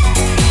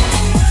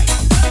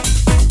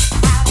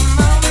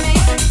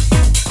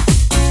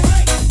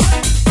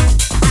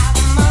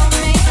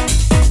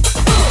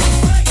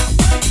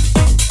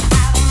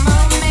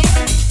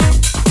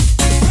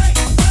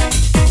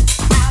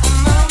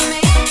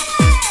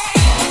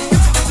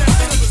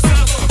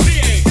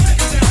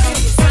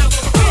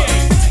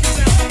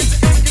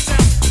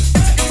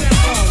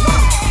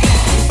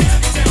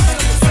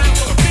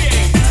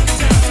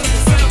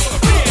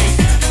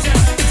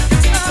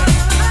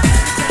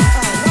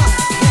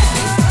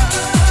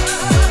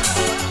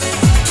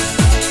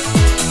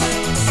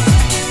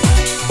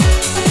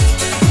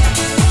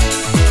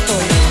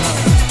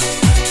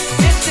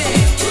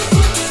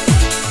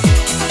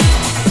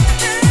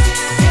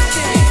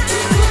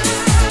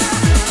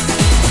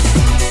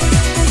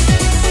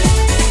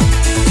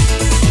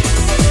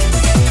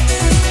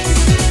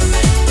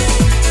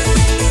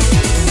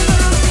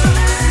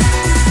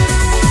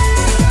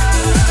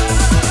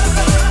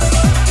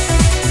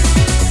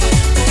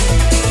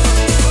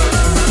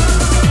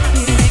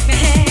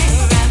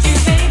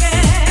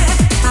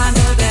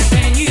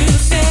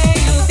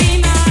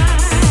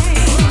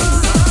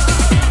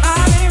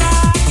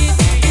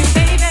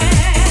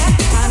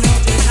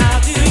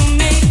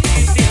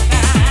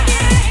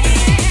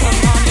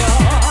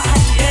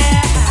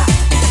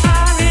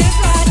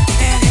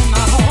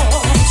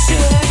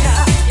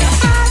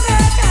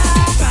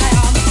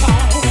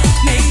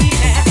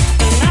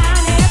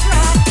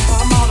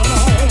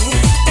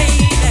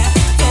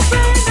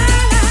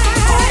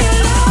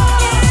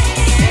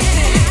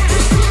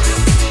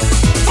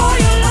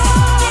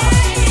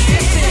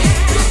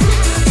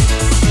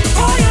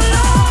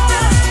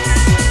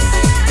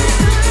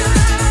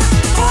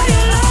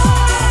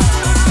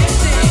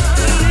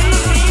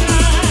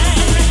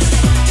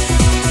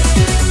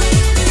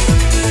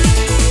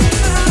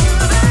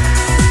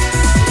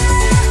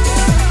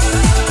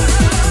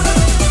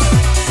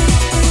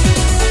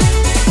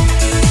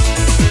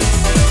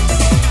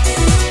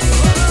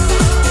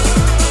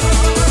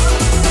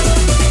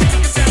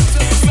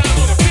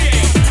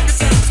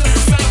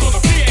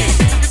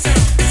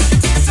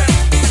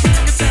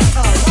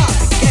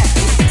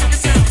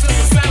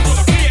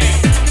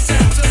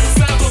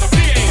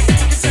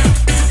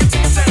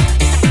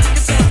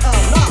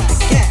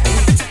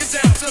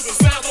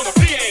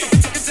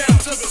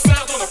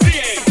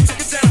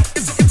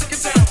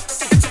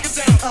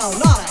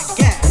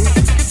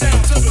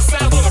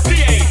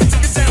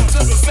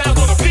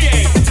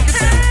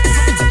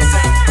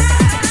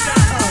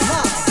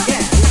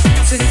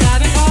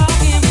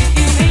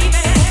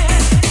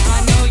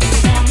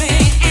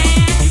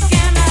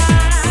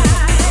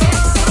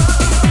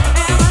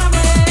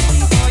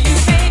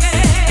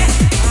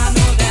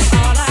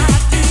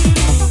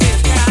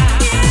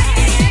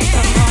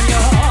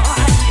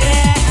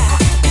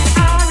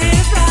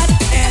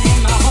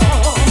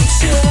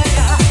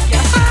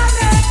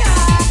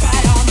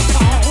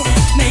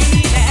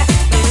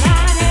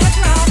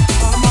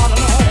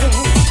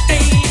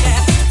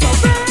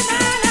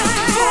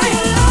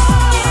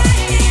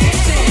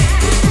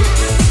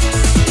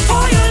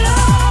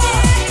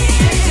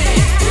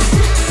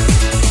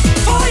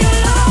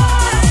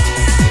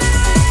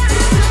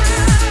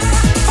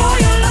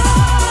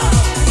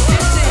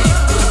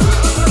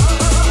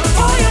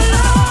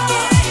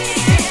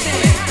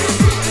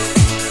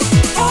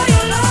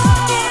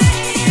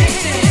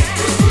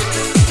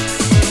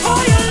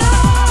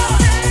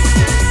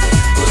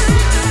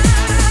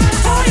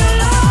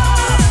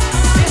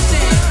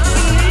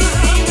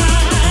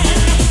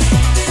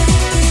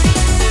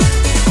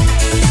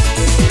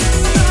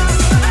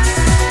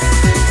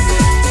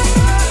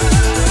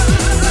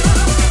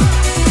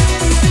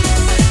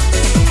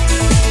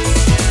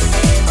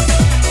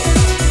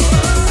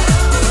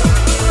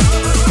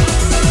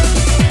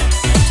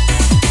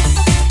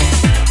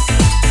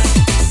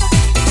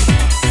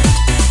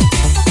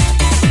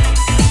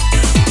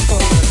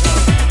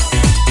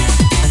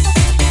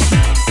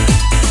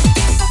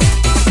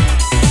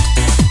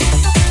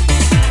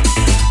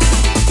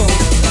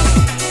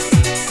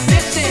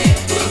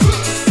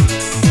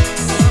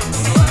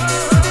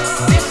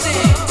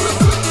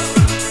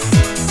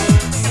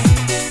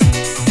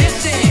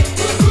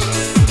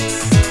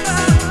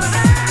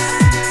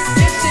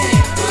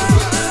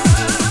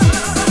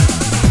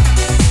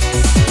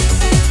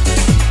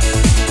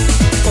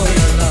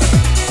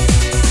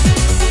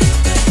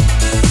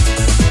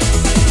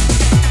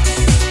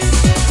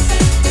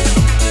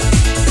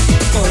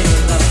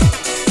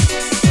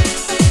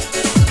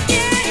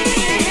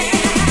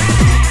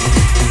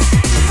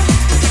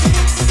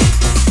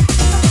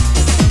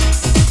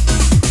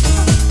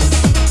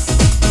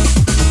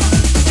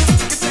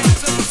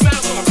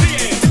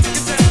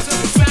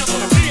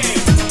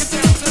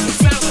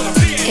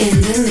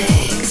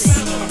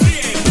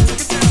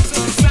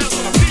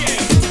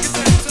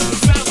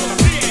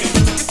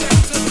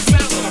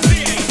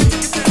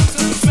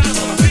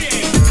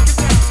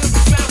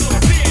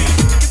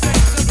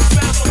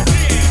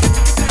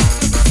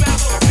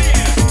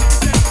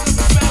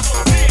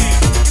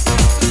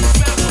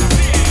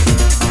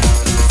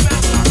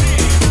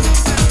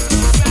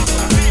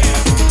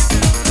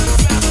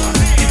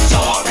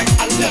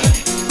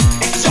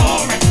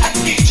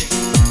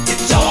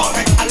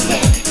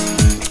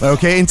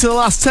 Okay, into the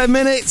last 10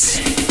 minutes.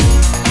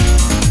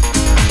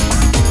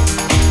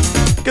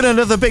 Got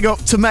another big up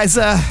to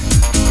Mezza.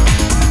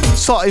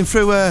 Sorting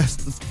through her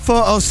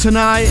photos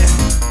tonight.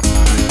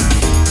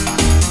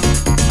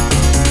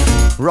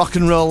 Rock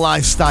and roll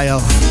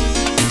lifestyle.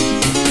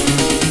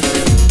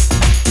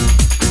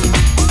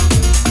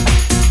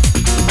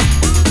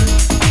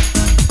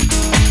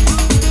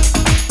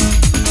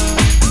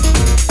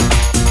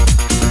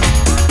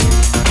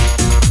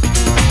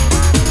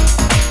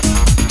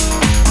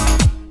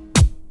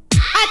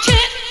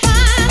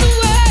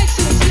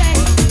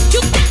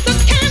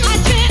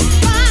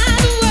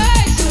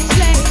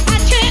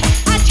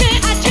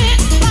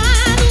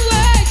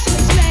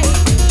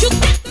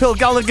 Phil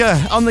Gallagher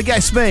on the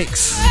guest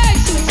mix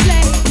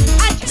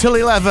till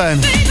 11.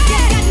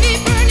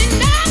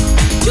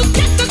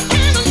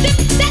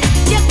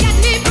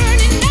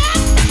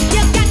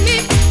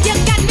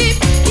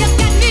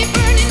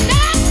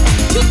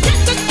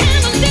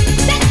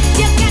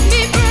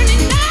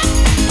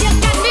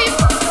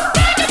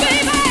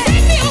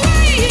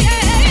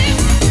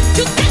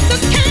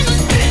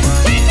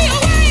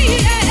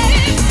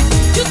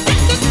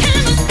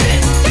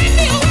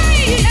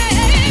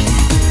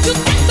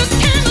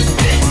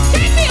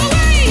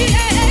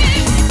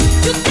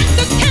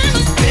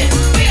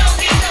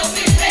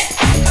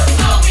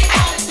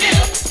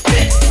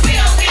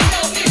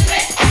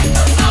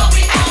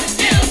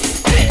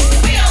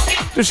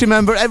 Just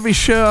remember, every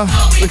show,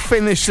 we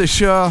finish the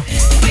show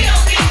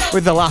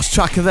with the last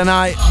track of the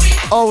night.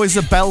 Always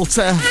a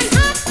belter.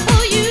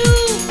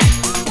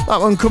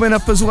 That one coming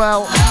up as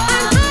well.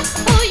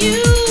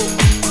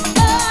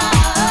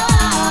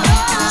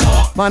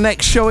 My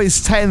next show is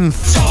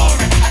 10th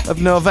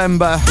of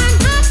November.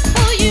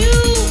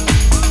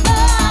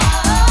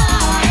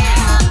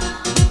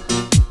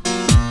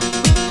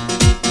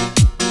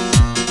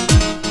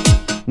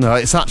 No,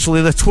 it's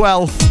actually the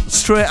 12th,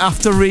 straight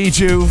after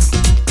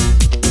Rejuve.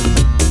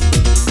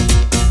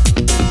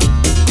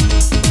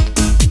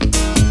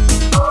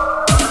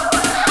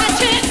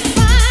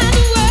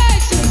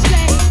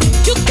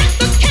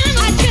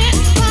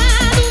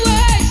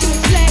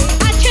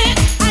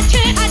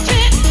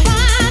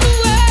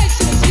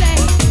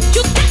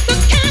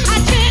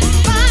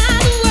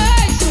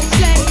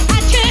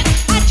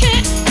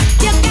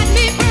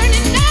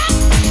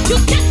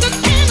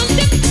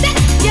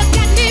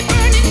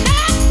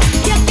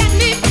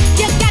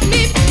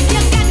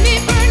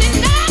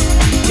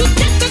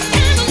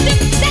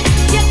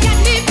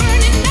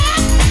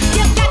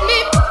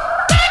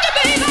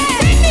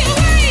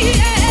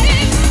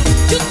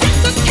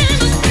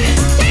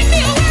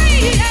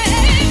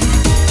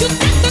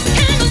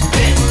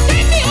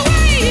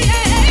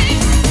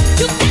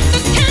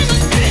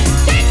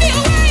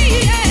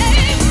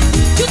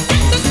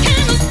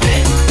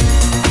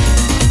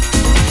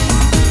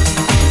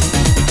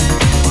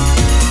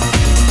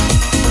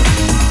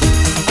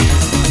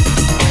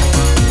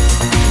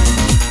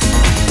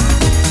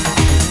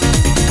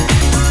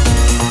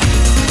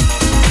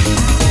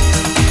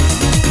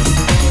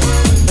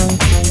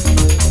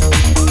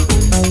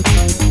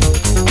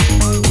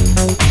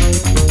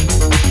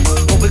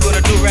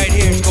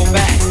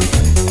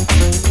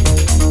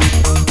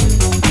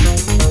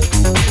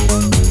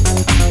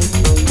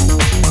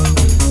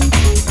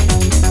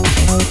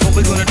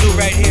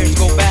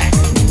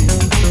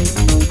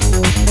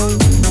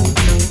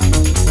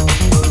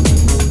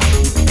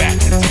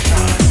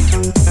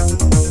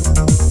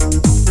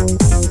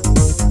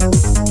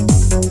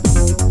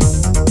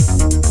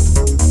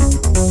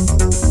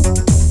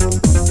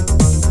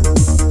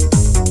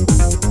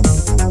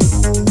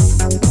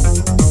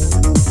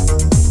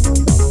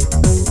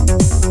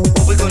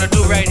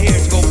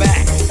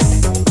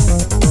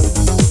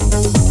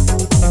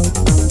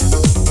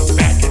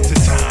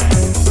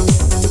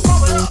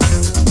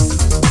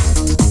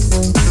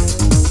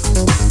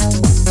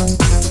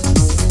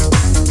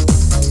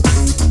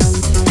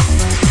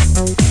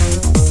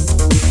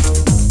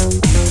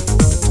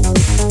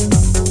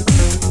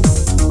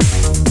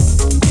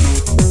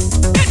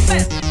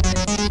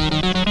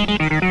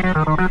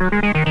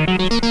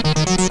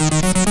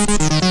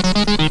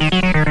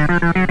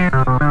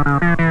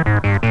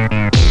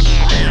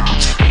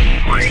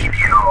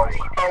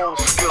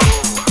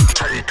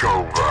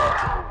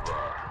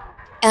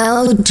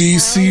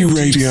 LDC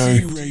Radio.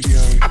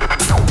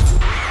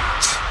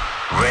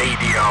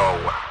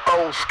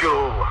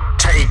 Oldskool.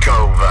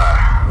 Takeover.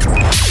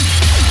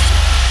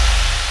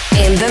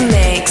 In the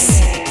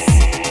mix.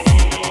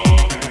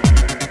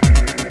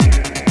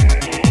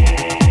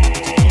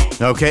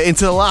 Okay,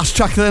 into the last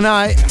track of the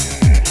night.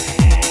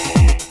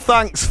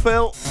 Thanks,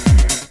 Phil.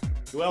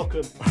 You're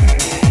welcome.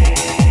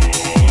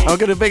 I'm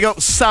going to big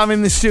up Sam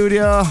in the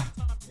studio.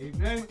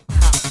 Evening.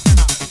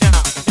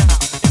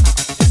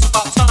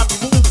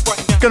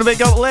 Gonna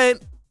big up Lane.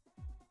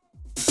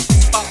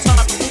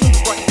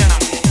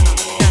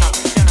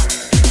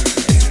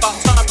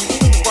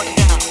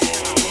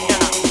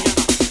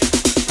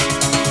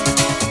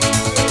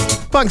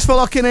 Thanks for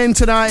locking in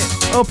tonight.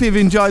 Hope you've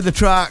enjoyed the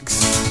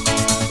tracks.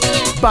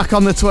 Back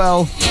on the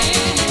 12th.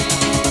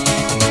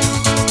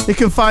 You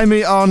can find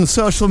me on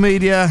social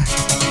media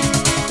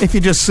if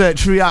you just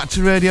search React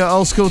Radio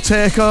Oldskool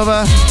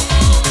Takeover,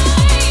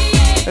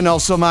 and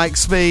also Mike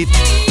Speed.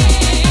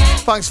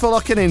 Thanks for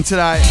locking in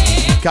tonight.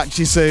 Catch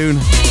you soon.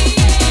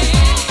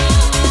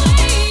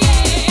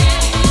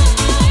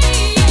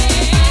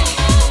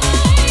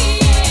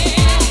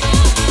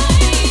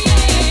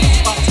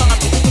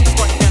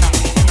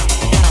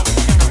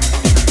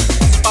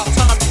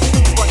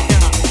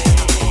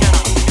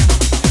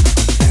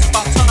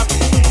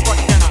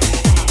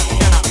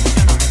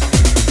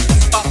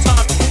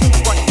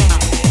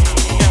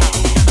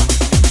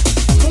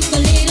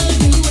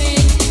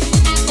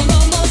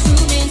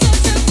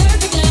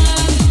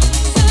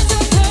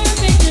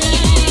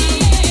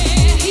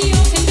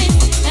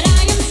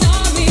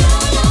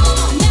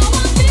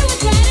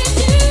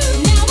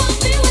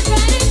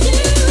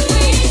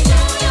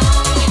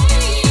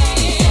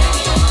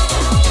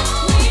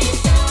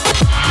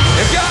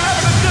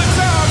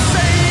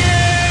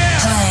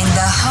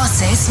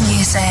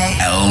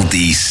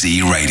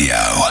 LDC Radio.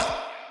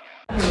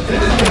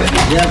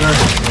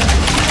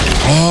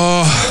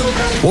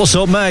 Oh, what's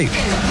up, mate?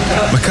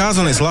 My car's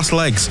on its last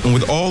legs, and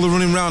with all the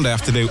running round I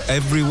have to do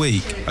every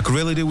week, I could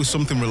really do with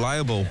something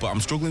reliable, but I'm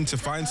struggling to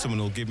find someone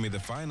who'll give me the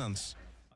finance.